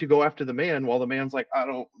wanting to go after the man while the man's like, I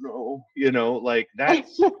don't know, like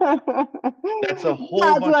that's a whole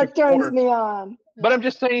That's bunch of what turns porn. me on. But Yeah. I'm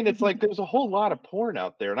just saying, it's like there's a whole lot of porn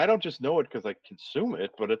out there, and I don't just know it because I consume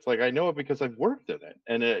it, but it's like I know it because I've worked in it,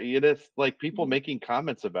 and it's like people Mhm. making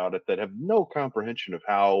comments about it that have no comprehension of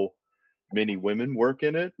how many women work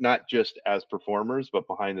in it, not just as performers, but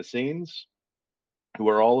behind the scenes, who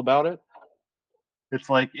are all about it. It's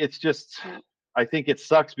like it's just, Mm. I think it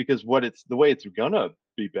sucks because the way it's gonna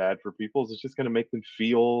be bad for people is it's just gonna make them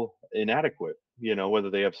feel inadequate. Whether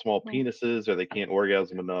they have small Mm. penises or they can't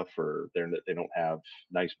orgasm enough or they don't have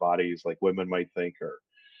nice bodies like women might think, or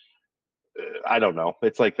I don't know.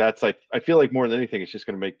 It's like that's like I feel like more than anything, it's just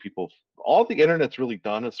going to make people. All the internet's really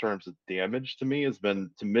done in terms of damage to me has been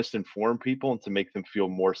to misinform people and to make them feel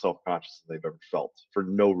more self-conscious than they've ever felt for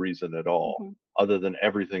no reason at all, Mhm. other than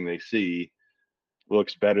everything they see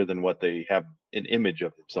looks better than what they have an image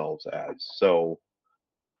of themselves as. So,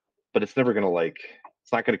 but it's never going to like.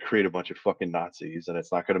 It's not going to create a bunch of fucking Nazis, and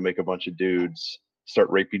it's not going to make a bunch of dudes start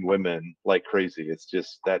raping women like crazy. It's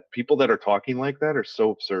just that people that are talking like that are so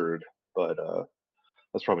absurd. But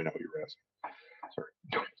that's probably not what you were asking. Sorry.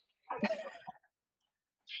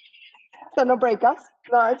 So no breakups?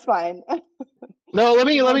 No, it's fine. No, let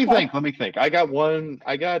me Okay. think. Let me think. I got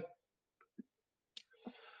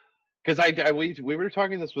because we were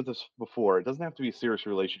talking this with us before. It doesn't have to be a serious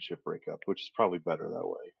relationship breakup, which is probably better that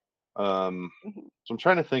way. Mhm. So I'm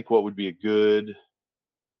trying to think what would be a good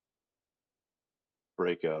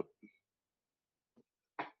breakup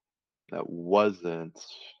that wasn't.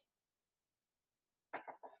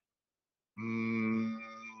 Mm,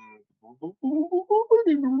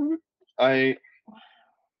 I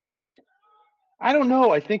I don't know.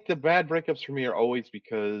 I think the bad breakups for me are always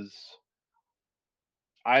because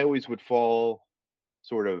I always would fall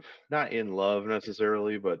sort of not in love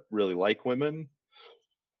necessarily, but really like women.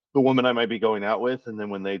 The woman I might be going out with, and then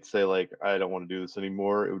when they'd say like I don't want to do this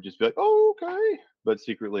anymore, it would just be like, oh, okay. But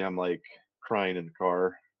secretly I'm like crying in the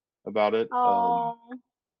car about it. Oh,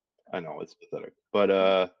 I know it's pathetic. But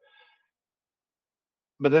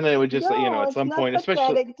then it would just, no, at it's some not point, especially,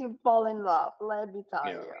 pathetic to fall in love. Let me tell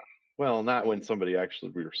yeah, you. well, not when Please. somebody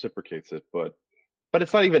actually reciprocates it, but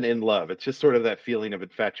it's not even in love. It's just sort of that feeling of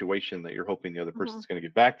infatuation that you're hoping the other Mhm. person's going to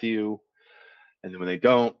get back to you, and then when they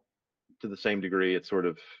don't, to the same degree, it sort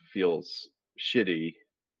of feels shitty.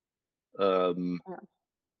 Um, Yeah.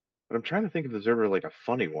 but I'm trying to think if there's ever like a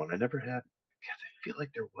funny one. I never had. God, I feel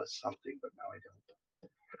like there was something, but now I don't.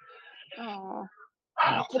 Oh,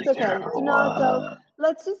 I don't it's think there okay. ever You know, so was.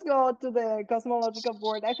 let's just go to the cosmological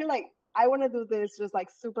board. I feel like I want to do this just like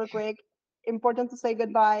super quick. Important to say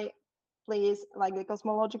goodbye, please. Like the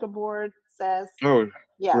cosmological board says, Oh, we're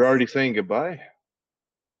yes. already saying goodbye.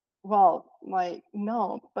 Well, like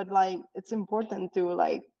no, but like it's important to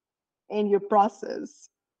like in your process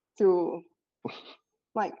to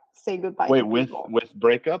like say goodbye Wait, to with people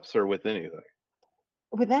breakups or with anything?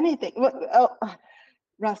 with anything. Oh,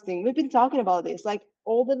 Rustin, we've been talking about this. Like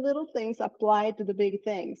all the little things apply to the big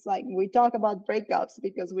things. Like we talk about breakups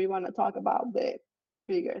because we want to talk about the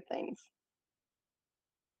bigger things.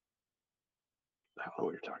 I don't know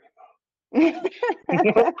what you're talking about.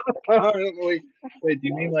 Wait, do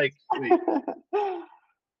you mean like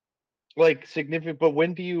significant? But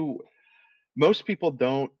when do you? Most people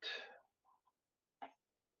don't.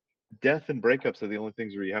 Death and breakups are the only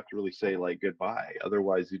things where you have to really say like goodbye.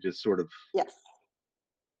 Otherwise, you just sort of. Yes.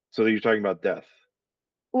 So you're talking about death.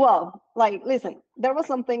 Well, like, listen, there was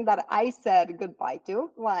something that I said goodbye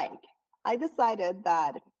to. Like, I decided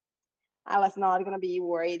that I was not going to be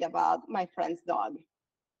worried about my friend's dog.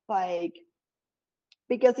 Like,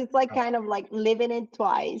 because it's like kind of like living it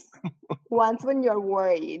twice. Once when you're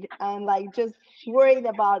worried and like just worried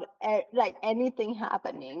about like anything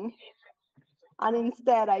happening. And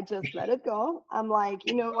instead, I just let it go. I'm like,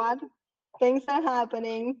 you know what? Things are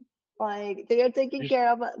happening. Like they are taking You're-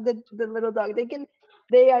 care of the little dog.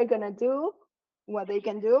 They are gonna do what they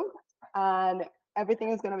can do, and everything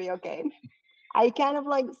is gonna be okay. I kind of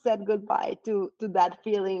like said goodbye to that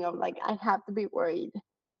feeling of like I have to be worried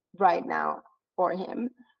right now for him,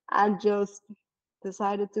 and just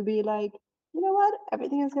decided to be like, you know what?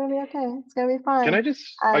 Everything is gonna be okay. It's gonna be Can fine. I just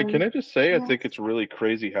can And I just say I yes, think it's really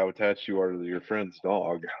crazy how attached you are to your friend's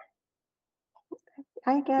dog.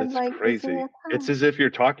 I get It's like easily crazy. It's attached. as if you're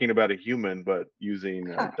talking about a human but using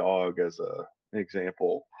a dog as a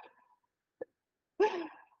example.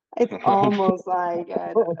 It's almost like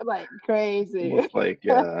crazy. Almost like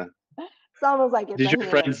It's almost like it's did a your human.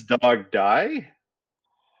 friend's dog die?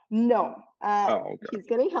 No, Oh, he's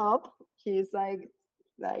getting help. He's like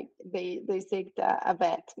they seek a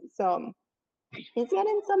vet, so he's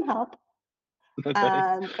getting some help, okay.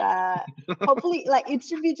 and hopefully, like it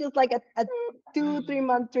should be just like a 2-3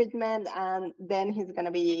 month treatment, and then he's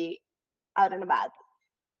gonna be out and about.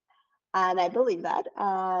 And I believe that.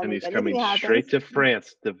 And And if he's anything coming straight happens, to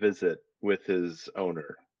France to visit with his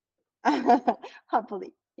owner.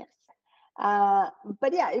 hopefully, yes. Uh,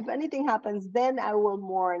 but yeah, if anything happens, then I will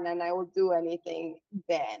mourn and I will do anything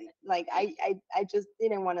then. Like I just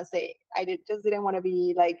didn't want to say just didn't want to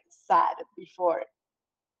be like sad before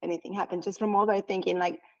anything happened. Just from overthinking,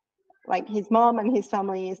 like his mom and his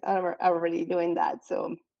family are already doing that,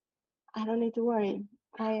 so I don't need to worry.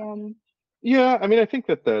 I am. Yeah, I mean,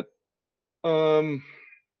 um,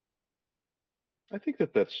 I think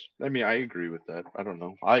that's. I mean, I agree with that. I don't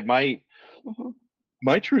know. Mhm.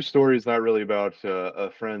 My true story is not really about a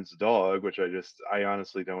friend's dog, which I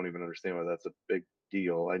honestly don't even understand why that's a big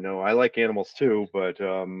deal. I know I like animals too, but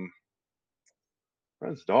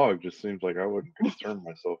friend's dog just seems like I wouldn't concern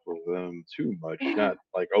myself with them too much. Not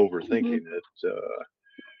like overthinking it.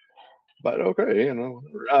 but okay, no,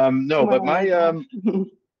 but my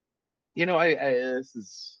I this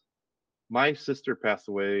is my sister passed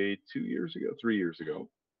away 2 years ago, 3 years ago,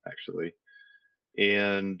 actually,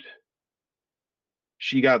 and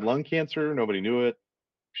she got lung cancer. Nobody knew it.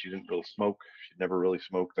 She didn't really smoke. She never really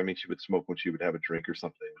smoked. I mean, she would smoke when she would have a drink or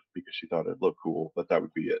something because she thought it looked cool, but that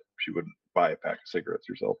would be it. She wouldn't buy a pack of cigarettes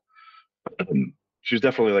herself. She was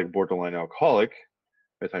definitely like borderline alcoholic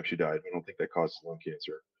by the time she died. I don't think that caused lung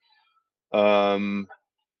cancer. Um,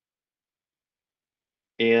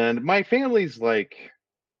 and my family's like,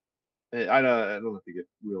 I don't have to get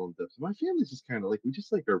real in depth. My family's just kind of like, we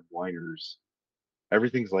just like are whiners.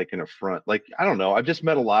 Everything's like in a front. Like, I don't know. I've just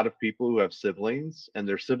met a lot of people who have siblings and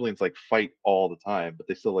their siblings like fight all the time, but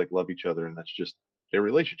they still like love each other. And that's just their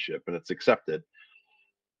relationship and it's accepted.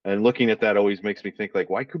 And looking at that always makes me think like,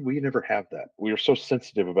 why could we never have that? We are so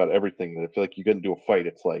sensitive about everything that I feel like you get into a fight.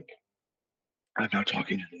 It's like, I'm not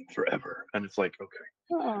talking to them forever. And it's like, okay,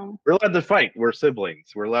 Oh. we're allowed to fight. We're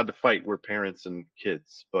siblings. We're allowed to fight. We're parents and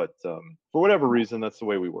kids. But for whatever reason, that's the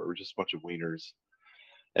way we were. We're just a bunch of wieners.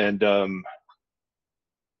 And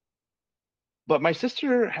but my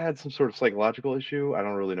sister had some sort of psychological issue. I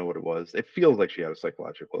don't really know what it was. It feels like she had a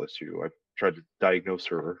psychological issue. I've tried to diagnose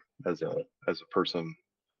her as a person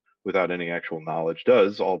without any actual knowledge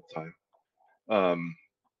does all the time.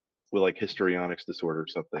 With like histrionics disorder or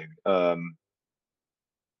something.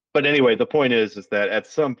 But anyway, the point is that at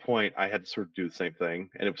some point I had to sort of do the same thing,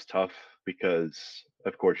 and it was tough because,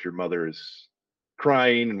 of course, your mother is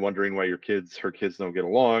crying and wondering why her kids don't get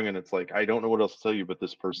along, and it's like I don't know what else to tell you, but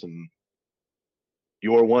this person,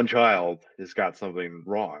 your one child, has got something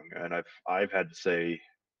wrong, and I've had to say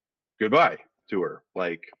goodbye to her.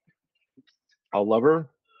 Like I'll love her,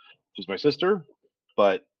 she's my sister,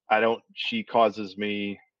 but I don't. She causes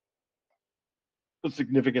me a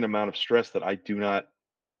significant amount of stress that I do not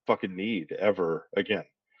fucking need ever again.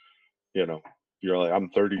 You know, you're like, I'm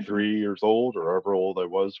 33 years old or however old I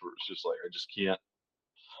was, where it's just like, I just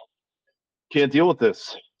can't deal with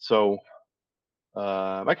this. So,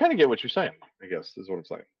 I kind of get what you're saying, I guess is what I'm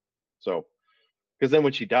saying. So, because then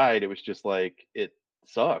when she died, it was just like, it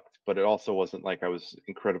sucked, but it also wasn't like I was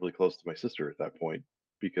incredibly close to my sister at that point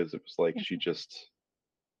because it was like, she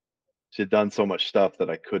had done so much stuff that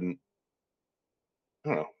I don't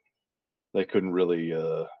know, I couldn't really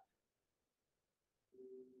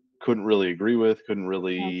agree with, couldn't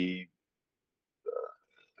really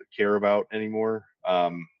care about anymore. I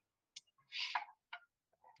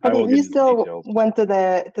But won't get you into the still details. went to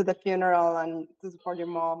the funeral and to support your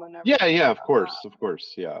mom and Yeah, everything. yeah, of course,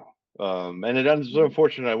 yeah. And it was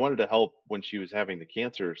unfortunate. I wanted to help when she was having the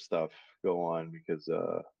cancer stuff go on because,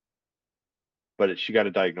 but she got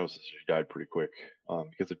a diagnosis. She died pretty quick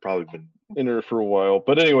because it'd probably been in her for a while.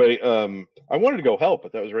 But anyway, I wanted to go help,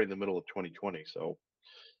 but that was right in the middle of 2020, so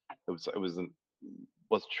wasn't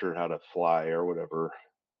sure how to fly or whatever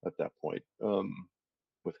at that point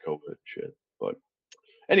with COVID shit. But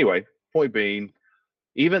anyway, point being,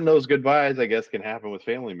 even those goodbyes, I guess, can happen with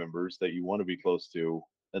family members that you want to be close to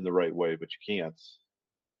in the right way, but you can't.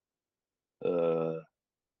 Uh,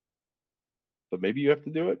 but maybe you have to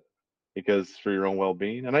do it because for your own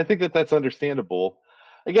well-being, and I think that that's understandable.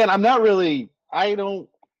 Again, I don't really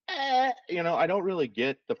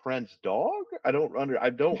get the friend's dog.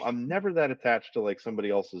 I'm never that attached to like somebody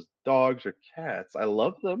else's dogs or cats. I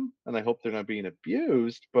love them, and I hope they're not being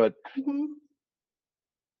abused. But Mhm.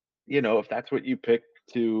 if that's what you pick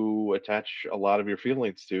to attach a lot of your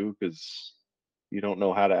feelings to because you don't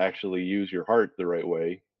know how to actually use your heart the right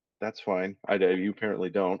way, that's fine. You apparently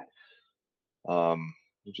don't,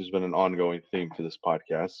 which has been an ongoing theme for this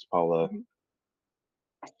podcast. Paula, Mhm.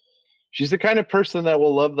 she's the kind of person that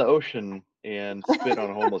will love the ocean and spit on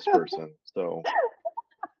a homeless person. So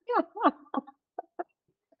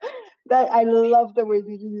That I love the way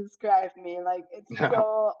that you describe me. Like it's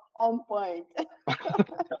so on point.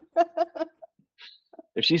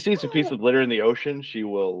 if she sees a piece of litter in the ocean, she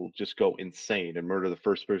will just go insane and murder the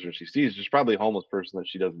first person she sees. There's probably a homeless person that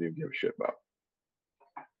she doesn't even give a shit about.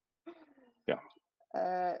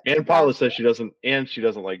 Yeah. And Paula That's says she doesn't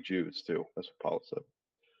like Jews too. That's what Paula said.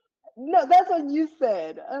 no, that's what you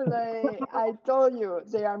said. I told you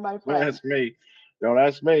they are my Don't friends. ask me. Don't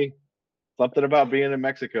ask me. Something about being in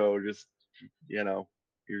Mexico, just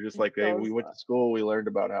you're just like, hey, we Those went to school, we learned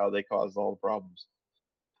about how they caused all the problems.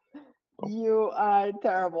 you are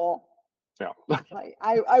terrible. Yeah. Like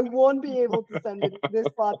I won't be able to send this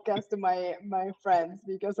podcast to my friends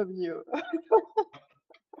because of you.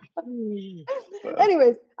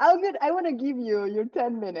 Anyways, I want to give you your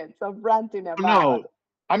 10 minutes of ranting about No.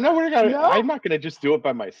 I'm not working on it. No, I'm not gonna just do it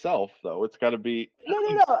by myself though. It's got to be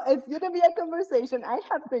no. It's gonna be a conversation. I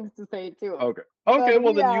have things to say too. okay. Okay, But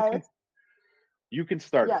well we then are, you can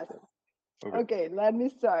start it yes. then. Okay. Okay, let me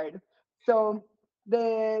start. So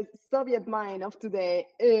the Soviet mind of today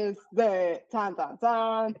is the tan tan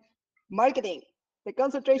tan marketing, the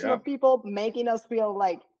concentration Yeah. of people making us feel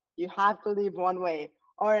like you have to live one way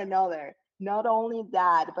or another. Not only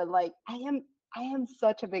that, but like I am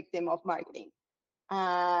such a victim of marketing.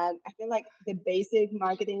 And I feel like the basic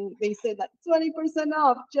marketing, they said that 20%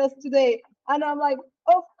 off just today. And I'm like,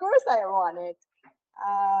 of course I want it.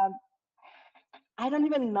 Um, I don't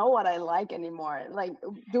even know what I like anymore. Like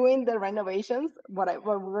doing the renovations, what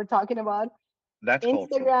we were talking about, That's called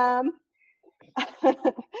fun. Instagram.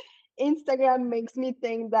 Instagram makes me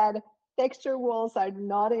think that texture walls are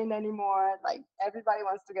not in anymore. Like everybody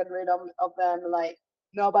wants to get rid of them. Like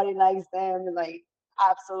nobody likes them. Like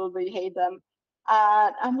absolutely hate them.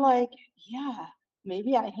 And I'm like, yeah,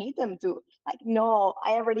 maybe I hate them too. Like, no,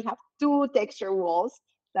 I already have two texture walls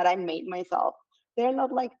that I made myself. They're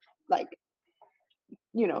not like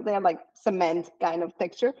they're like cement kind of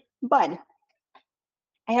texture, but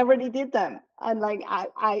I already did them. And like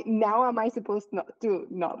I now am I supposed not to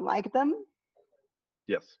not like them?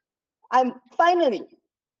 Yes. I'm finally,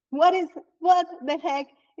 what the heck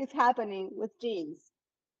is happening with jeans?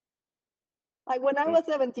 Like when I Oh, was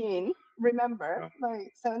 17, remember, yeah.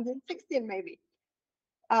 like 17, 16 maybe.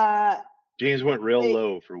 Uh Jeans went real they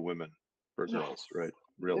low for women, for girls, yes. right?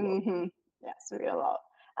 Real low. Mm-hmm. Yes, real loud.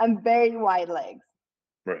 And very wide legs.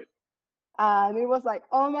 Right. And it was like,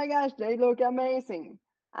 oh my gosh, they look amazing.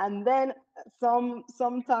 And then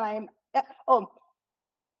sometime, oh,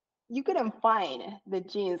 you couldn't find the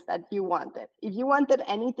jeans that you wanted. If you wanted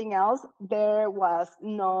anything else, there was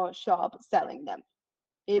no shop selling them.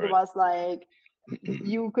 It Right. was like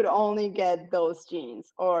you could only get those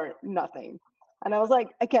jeans or nothing. And I was like,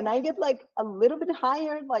 can I get like a little bit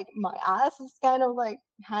higher? Like my ass is kind of like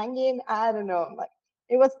hanging. I don't know. Like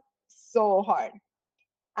it was so hard.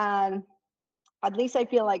 And at least I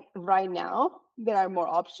feel like right now there are more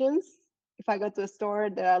options. If I go to a store,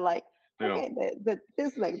 there are like, You know, okay,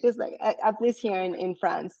 this leg, at least here in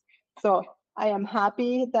France. So I am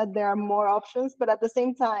happy that there are more options, but at the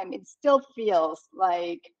same time, it still feels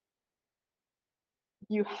like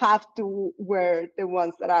you have to wear the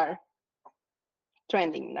ones that are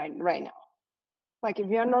trending right now. Like if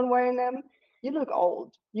you're not wearing them, you look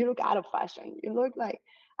old. You look out of fashion. You look like,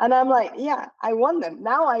 and I'm like, yeah, I want them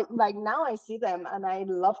now. Now I see them and I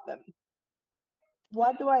love them.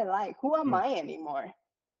 What do I like? Who am oh, I anymore?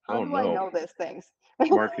 How oh do I no. know these things?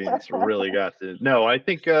 Marketing's really got to. No, I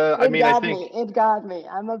think. I It mean, I got think. me. It got me.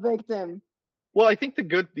 I'm a victim. Well, I think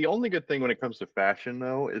the only good thing when it comes to fashion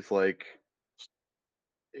though is like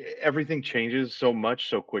everything changes so much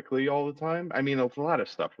so quickly all the time. I mean, a lot of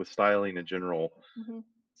stuff with styling in general Mhm.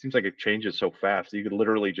 seems like it changes so fast. You could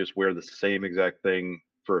literally just wear the same exact thing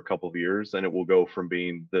for a couple of years and it will go from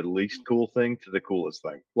being the least cool thing to the coolest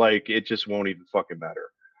thing. Like it just won't even fucking matter.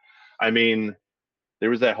 I mean, there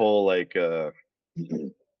was that whole like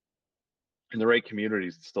in the right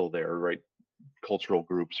communities it's still there, right? Cultural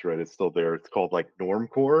groups, right? It's still there. It's called like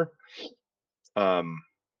normcore. Um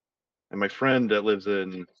and my friend that lives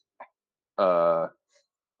in uh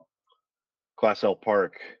Class L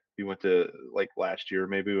Park. We went to like last year,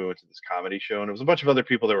 maybe we went to this comedy show, and it was a bunch of other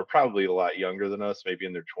people that were probably a lot younger than us, maybe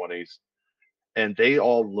in their 20s, and they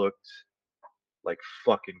all looked like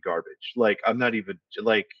fucking garbage. Like I'm not even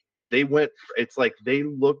like they went. It's like they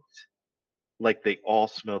looked like they all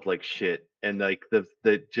smelled like shit, and like the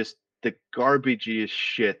just the garbageest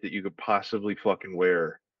shit that you could possibly fucking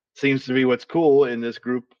wear seems to be what's cool in this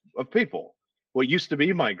group of people. What used to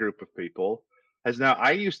be my group of people has now.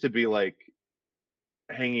 I used to be like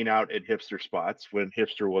hanging out at hipster spots when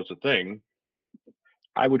hipster was a thing.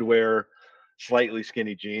 I would wear slightly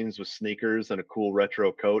skinny jeans with sneakers and a cool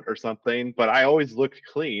retro coat or something, but I always looked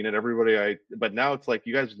clean and everybody but now it's like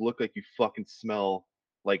you guys look like you fucking smell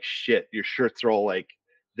like shit. Your shirts are all like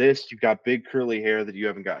this, you've got big curly hair that you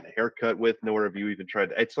haven't gotten a haircut with, nor have you even tried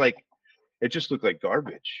to, it's like it just looked like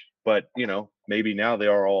garbage. But maybe now they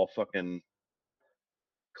are all fucking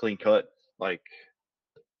clean cut, like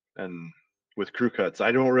and with crew cuts.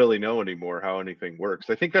 I don't really know anymore how anything works.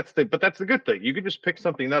 I think but that's the good thing. You can just pick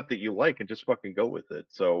something up that you like and just fucking go with it.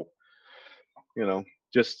 So, you know,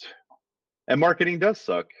 just, and marketing does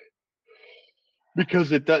suck because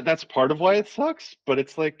that's part of why it sucks. But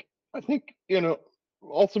it's like, I think,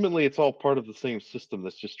 ultimately it's all part of the same system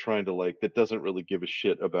that's just trying to like, that doesn't really give a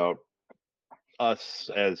shit about us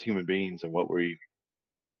as human beings and what we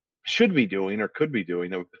should be doing or could be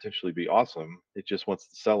doing that would potentially be awesome. It just wants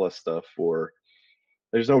to sell us stuff for.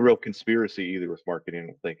 There's no real conspiracy either with marketing. I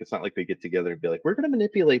don't think it's not like they get together and be like, "We're going to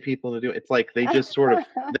manipulate people to do it." It's like they just sort of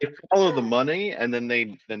they follow the money and then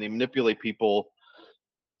they manipulate people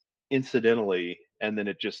incidentally, and then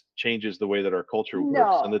it just changes the way that our culture works.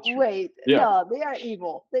 And No, it's wait, yeah, no, they are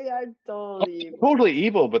evil. They are totally evil. totally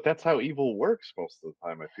evil, but that's how evil works most of the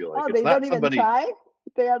time. I feel like Oh, it's they don't not even somebody. try.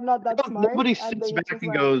 They are not that smart, Nobody and sits they back just and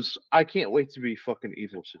like, goes, "I can't wait to be fucking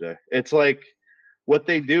evil today." It's like what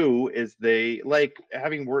they do is they like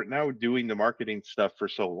having worked now doing the marketing stuff for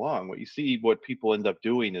so long. What you see, what people end up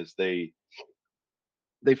doing is they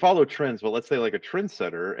follow trends. But let's say like a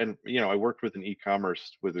trendsetter, and I worked with an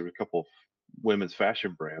e-commerce with a couple of women's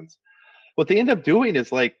fashion brands. What they end up doing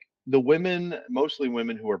is like the women, mostly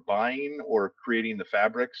women who are buying or creating the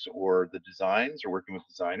fabrics or the designs or working with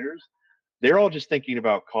designers, they're all just thinking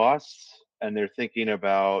about costs and they're thinking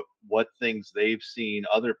about what things they've seen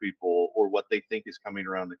other people or what they think is coming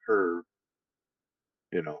around the curve,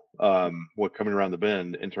 what coming around the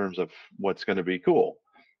bend in terms of what's going to be cool.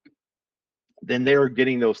 Then they're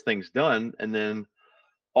getting those things done. And then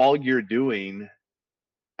all you're doing,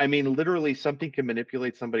 I mean, literally something can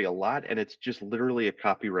manipulate somebody a lot. And it's just literally a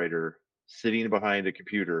copywriter sitting behind a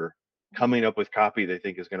computer coming up with copy they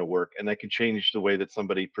think is going to work. And that can change the way that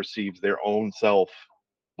somebody perceives their own self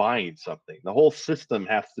buying something. The whole system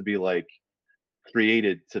has to be like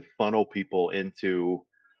created to funnel people into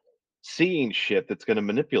seeing shit that's going to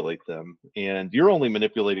manipulate them. And you're only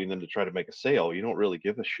manipulating them to try to make a sale. You don't really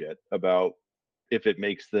give a shit about if it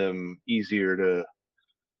makes them easier to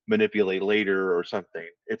manipulate later or something.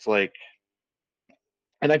 It's like,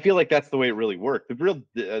 and I feel like that's the way it really worked. The real,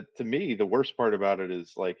 to me, the worst part about it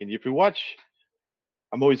is like, and if you watch,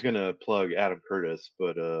 I'm always going to plug Adam Curtis,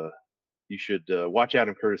 but you should watch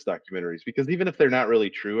Adam Curtis documentaries because even if they're not really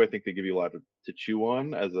true, I think they give you a lot to chew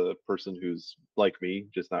on as a person who's like me,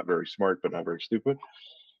 just not very smart but not very stupid.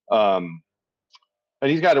 Um, and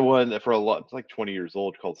he's got a one that for a lot, it's like 20 years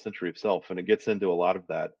old called Century of Self, and it gets into a lot of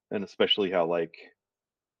that, and especially how like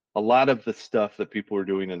a lot of the stuff that people were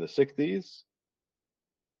doing in the 60s,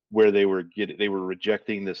 where they were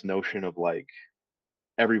rejecting this notion of like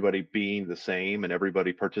everybody being the same and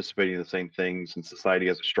everybody participating in the same things, and society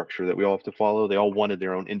has a structure that we all have to follow. They all wanted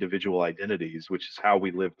their own individual identities, which is how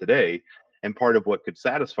we live today. And part of what could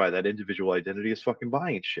satisfy that individual identity is fucking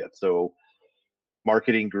buying shit. So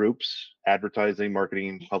marketing groups, advertising,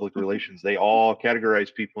 marketing, public relations, they all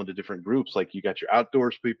categorize people into different groups. Like you got your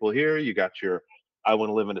outdoors people here, you got your I want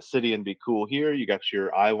to live in a city and be cool here, you got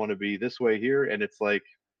your I want to be this way here, and it's like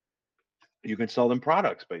you can sell them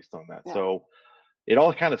products based on that. yeah, So it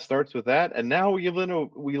all kind of starts with that, and now we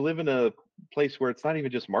live in a place where it's not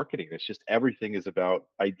even just marketing, it's just everything is about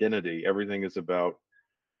identity, everything is about,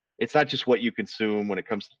 it's not just what you consume when it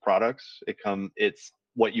comes to products, it's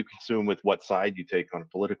what you consume with what side you take on a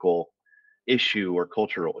political issue or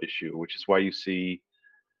cultural issue, which is why you see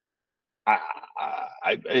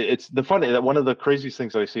it's the funny that one of the craziest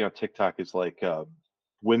things that I see on TikTok is like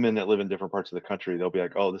women that live in different parts of the country. They'll be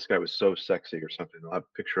like, "Oh, this guy was so sexy" or something. They'll have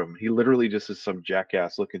a picture of him. He literally just is some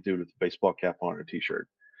jackass looking dude with a baseball cap on and a t-shirt.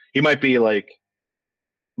 He might be like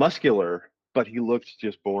muscular, but he looks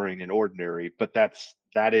just boring and ordinary. But that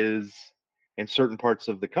is in certain parts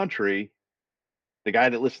of the country. The guy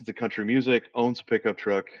that listens to country music, owns a pickup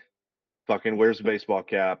truck, fucking wears a baseball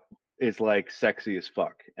cap, is like sexy as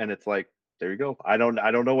fuck. And it's like, there you go. I don't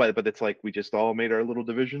know why, but it's like we just all made our little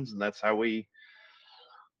divisions and that's where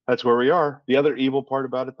we are. The other evil part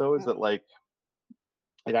about it though is that like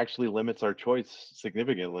it actually limits our choice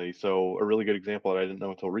significantly. So a really good example that I didn't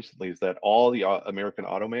know until recently is that all the American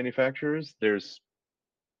auto manufacturers,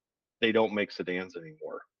 they don't make sedans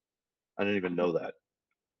anymore. I didn't even know that.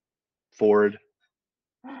 Ford,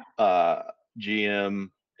 uh, GM,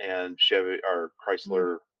 and Chevy or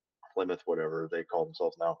Chrysler, Plymouth, whatever they call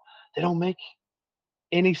themselves now, they don't make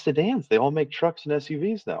any sedans. They all make trucks and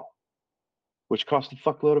SUVs now, which cost a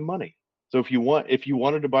fuckload of money. So if you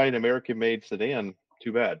wanted to buy an American-made sedan,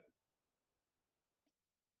 too bad.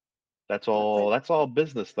 that's it. That's all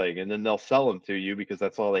business thing, and then they'll sell them to you because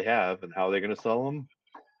that's all they have. And how they're going to sell them?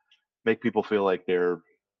 Make people feel like they're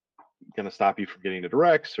going to stop you from getting into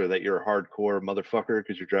wrecks, or that you're a hardcore motherfucker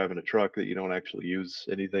because you're driving a truck that you don't actually use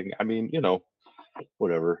anything. I mean,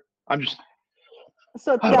 whatever.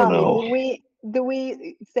 So I don't tell me, know. do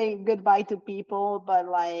we say goodbye to people, but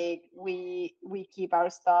like we keep our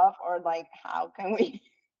stuff, or like how can we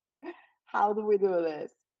how do we do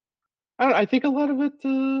this? I think a lot of it.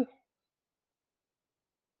 I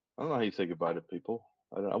don't know how you say goodbye to people.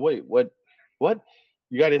 I don't know. Wait, what? What?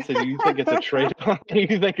 You got to say, do you think it's a trade-off? Do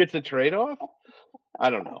you think it's a trade-off?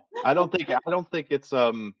 I don't know. I don't think it's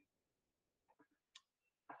the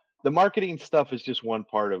marketing stuff is just one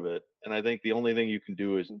part of it, and I think the only thing you can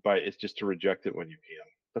do is just to reject it when you can.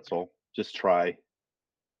 That's all. Just try to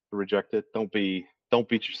reject it. Don't beat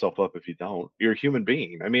yourself up if you don't. You're a human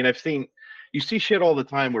being. I mean, you see shit all the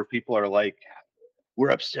time where people are like, we're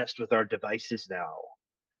obsessed with our devices now.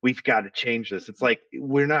 We've got to change this. It's like,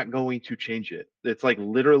 we're not going to change it. It's like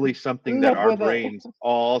literally something that Live our with it. brains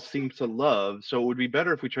all seem to love. So it would be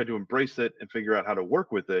better if we tried to embrace it and figure out how to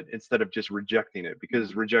work with it instead of just rejecting it,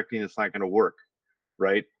 because rejecting it's not going to work,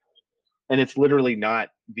 right? And it's literally not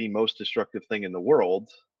the most destructive thing in the world.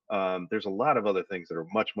 There's a lot of other things that are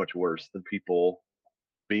much, much worse than people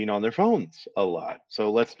being on their phones a lot.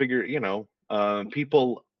 So let's figure,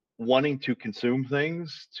 people wanting to consume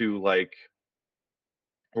things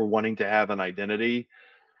or wanting to have an identity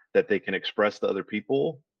that they can express to other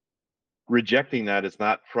people. Rejecting that is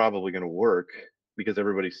not probably going to work because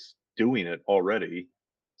everybody's doing it already.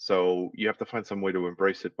 So you have to find some way to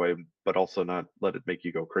embrace it, but also not let it make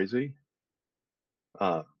you go crazy.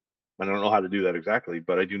 I don't know how to do that exactly,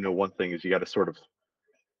 but I do know one thing is you got to sort of,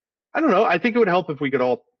 I don't know. I think it would help if we could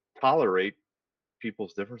all tolerate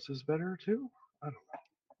people's differences better too. I don't know.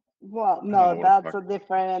 Well, no, that's a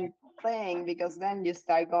different thing, because then you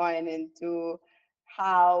start going into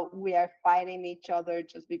how we are fighting each other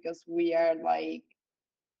just because we are like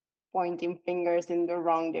pointing fingers in the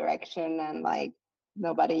wrong direction, and like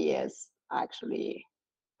nobody is actually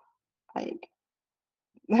like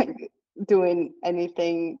like doing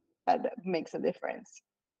anything that makes a difference.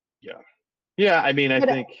 Yeah. I mean, I But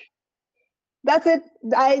think that's it.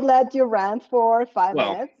 I let you rant for 5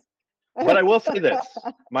 well, minutes. but I will say this: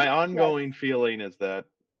 my ongoing feeling is that,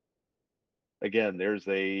 again, there's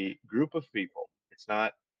a group of people. It's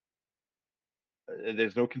not.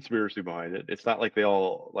 There's no conspiracy behind it. It's not like they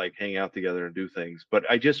all like hang out together and do things. But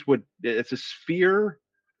I just would. It's a sphere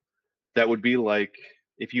that would be like,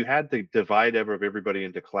 if you had to divide everybody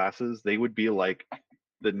into classes, they would be like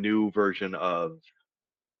the new version of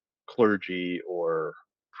clergy or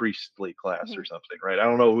priestly class or something, right? I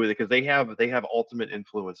don't know who, because they have ultimate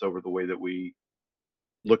influence over the way that we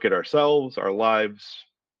look at ourselves, our lives,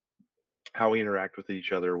 how we interact with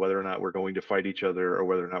each other, whether or not we're going to fight each other or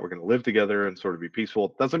whether or not we're going to live together and sort of be peaceful.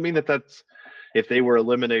 It doesn't mean that that's, if they were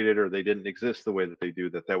eliminated or they didn't exist the way that they do,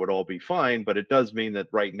 that would all be fine. But it does mean that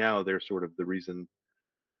right now they're sort of the reason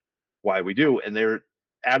why we do. And their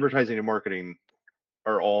advertising and marketing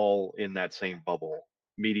are all in that same bubble.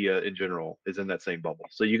 Media in general is in that same bubble.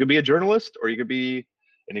 So you could be a journalist or you could be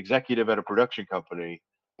an executive at a production company,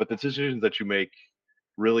 but the decisions that you make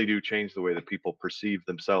really do change the way that people perceive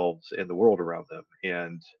themselves and the world around them.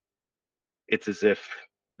 And it's as if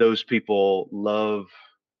those people love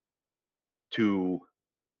to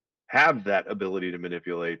have that ability to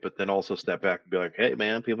manipulate, but then also step back and be like, hey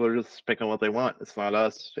man, people are just picking what they want. It's not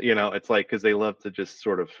us. It's like, because they love to just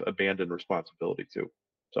sort of abandon responsibility too.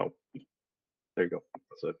 So there you go.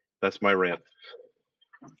 That's it. That's my rant.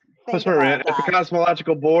 That's my rant. At the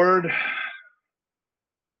cosmological board,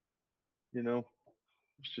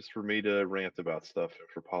 it's just for me to rant about stuff and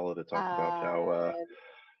for Paula to talk about how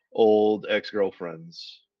old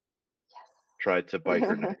ex-girlfriends tried to bite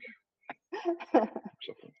her neck.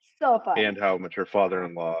 So fun. And how much her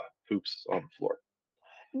father-in-law poops on the floor.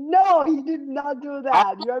 No, he did not do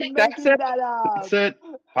that. You're making that up. That's it.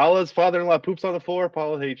 Paula's father-in-law poops on the floor.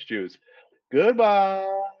 Paula hates Jews. Goodbye.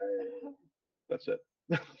 That's it.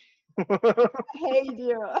 Hate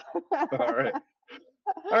you. All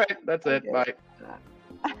right. That's it. Bye.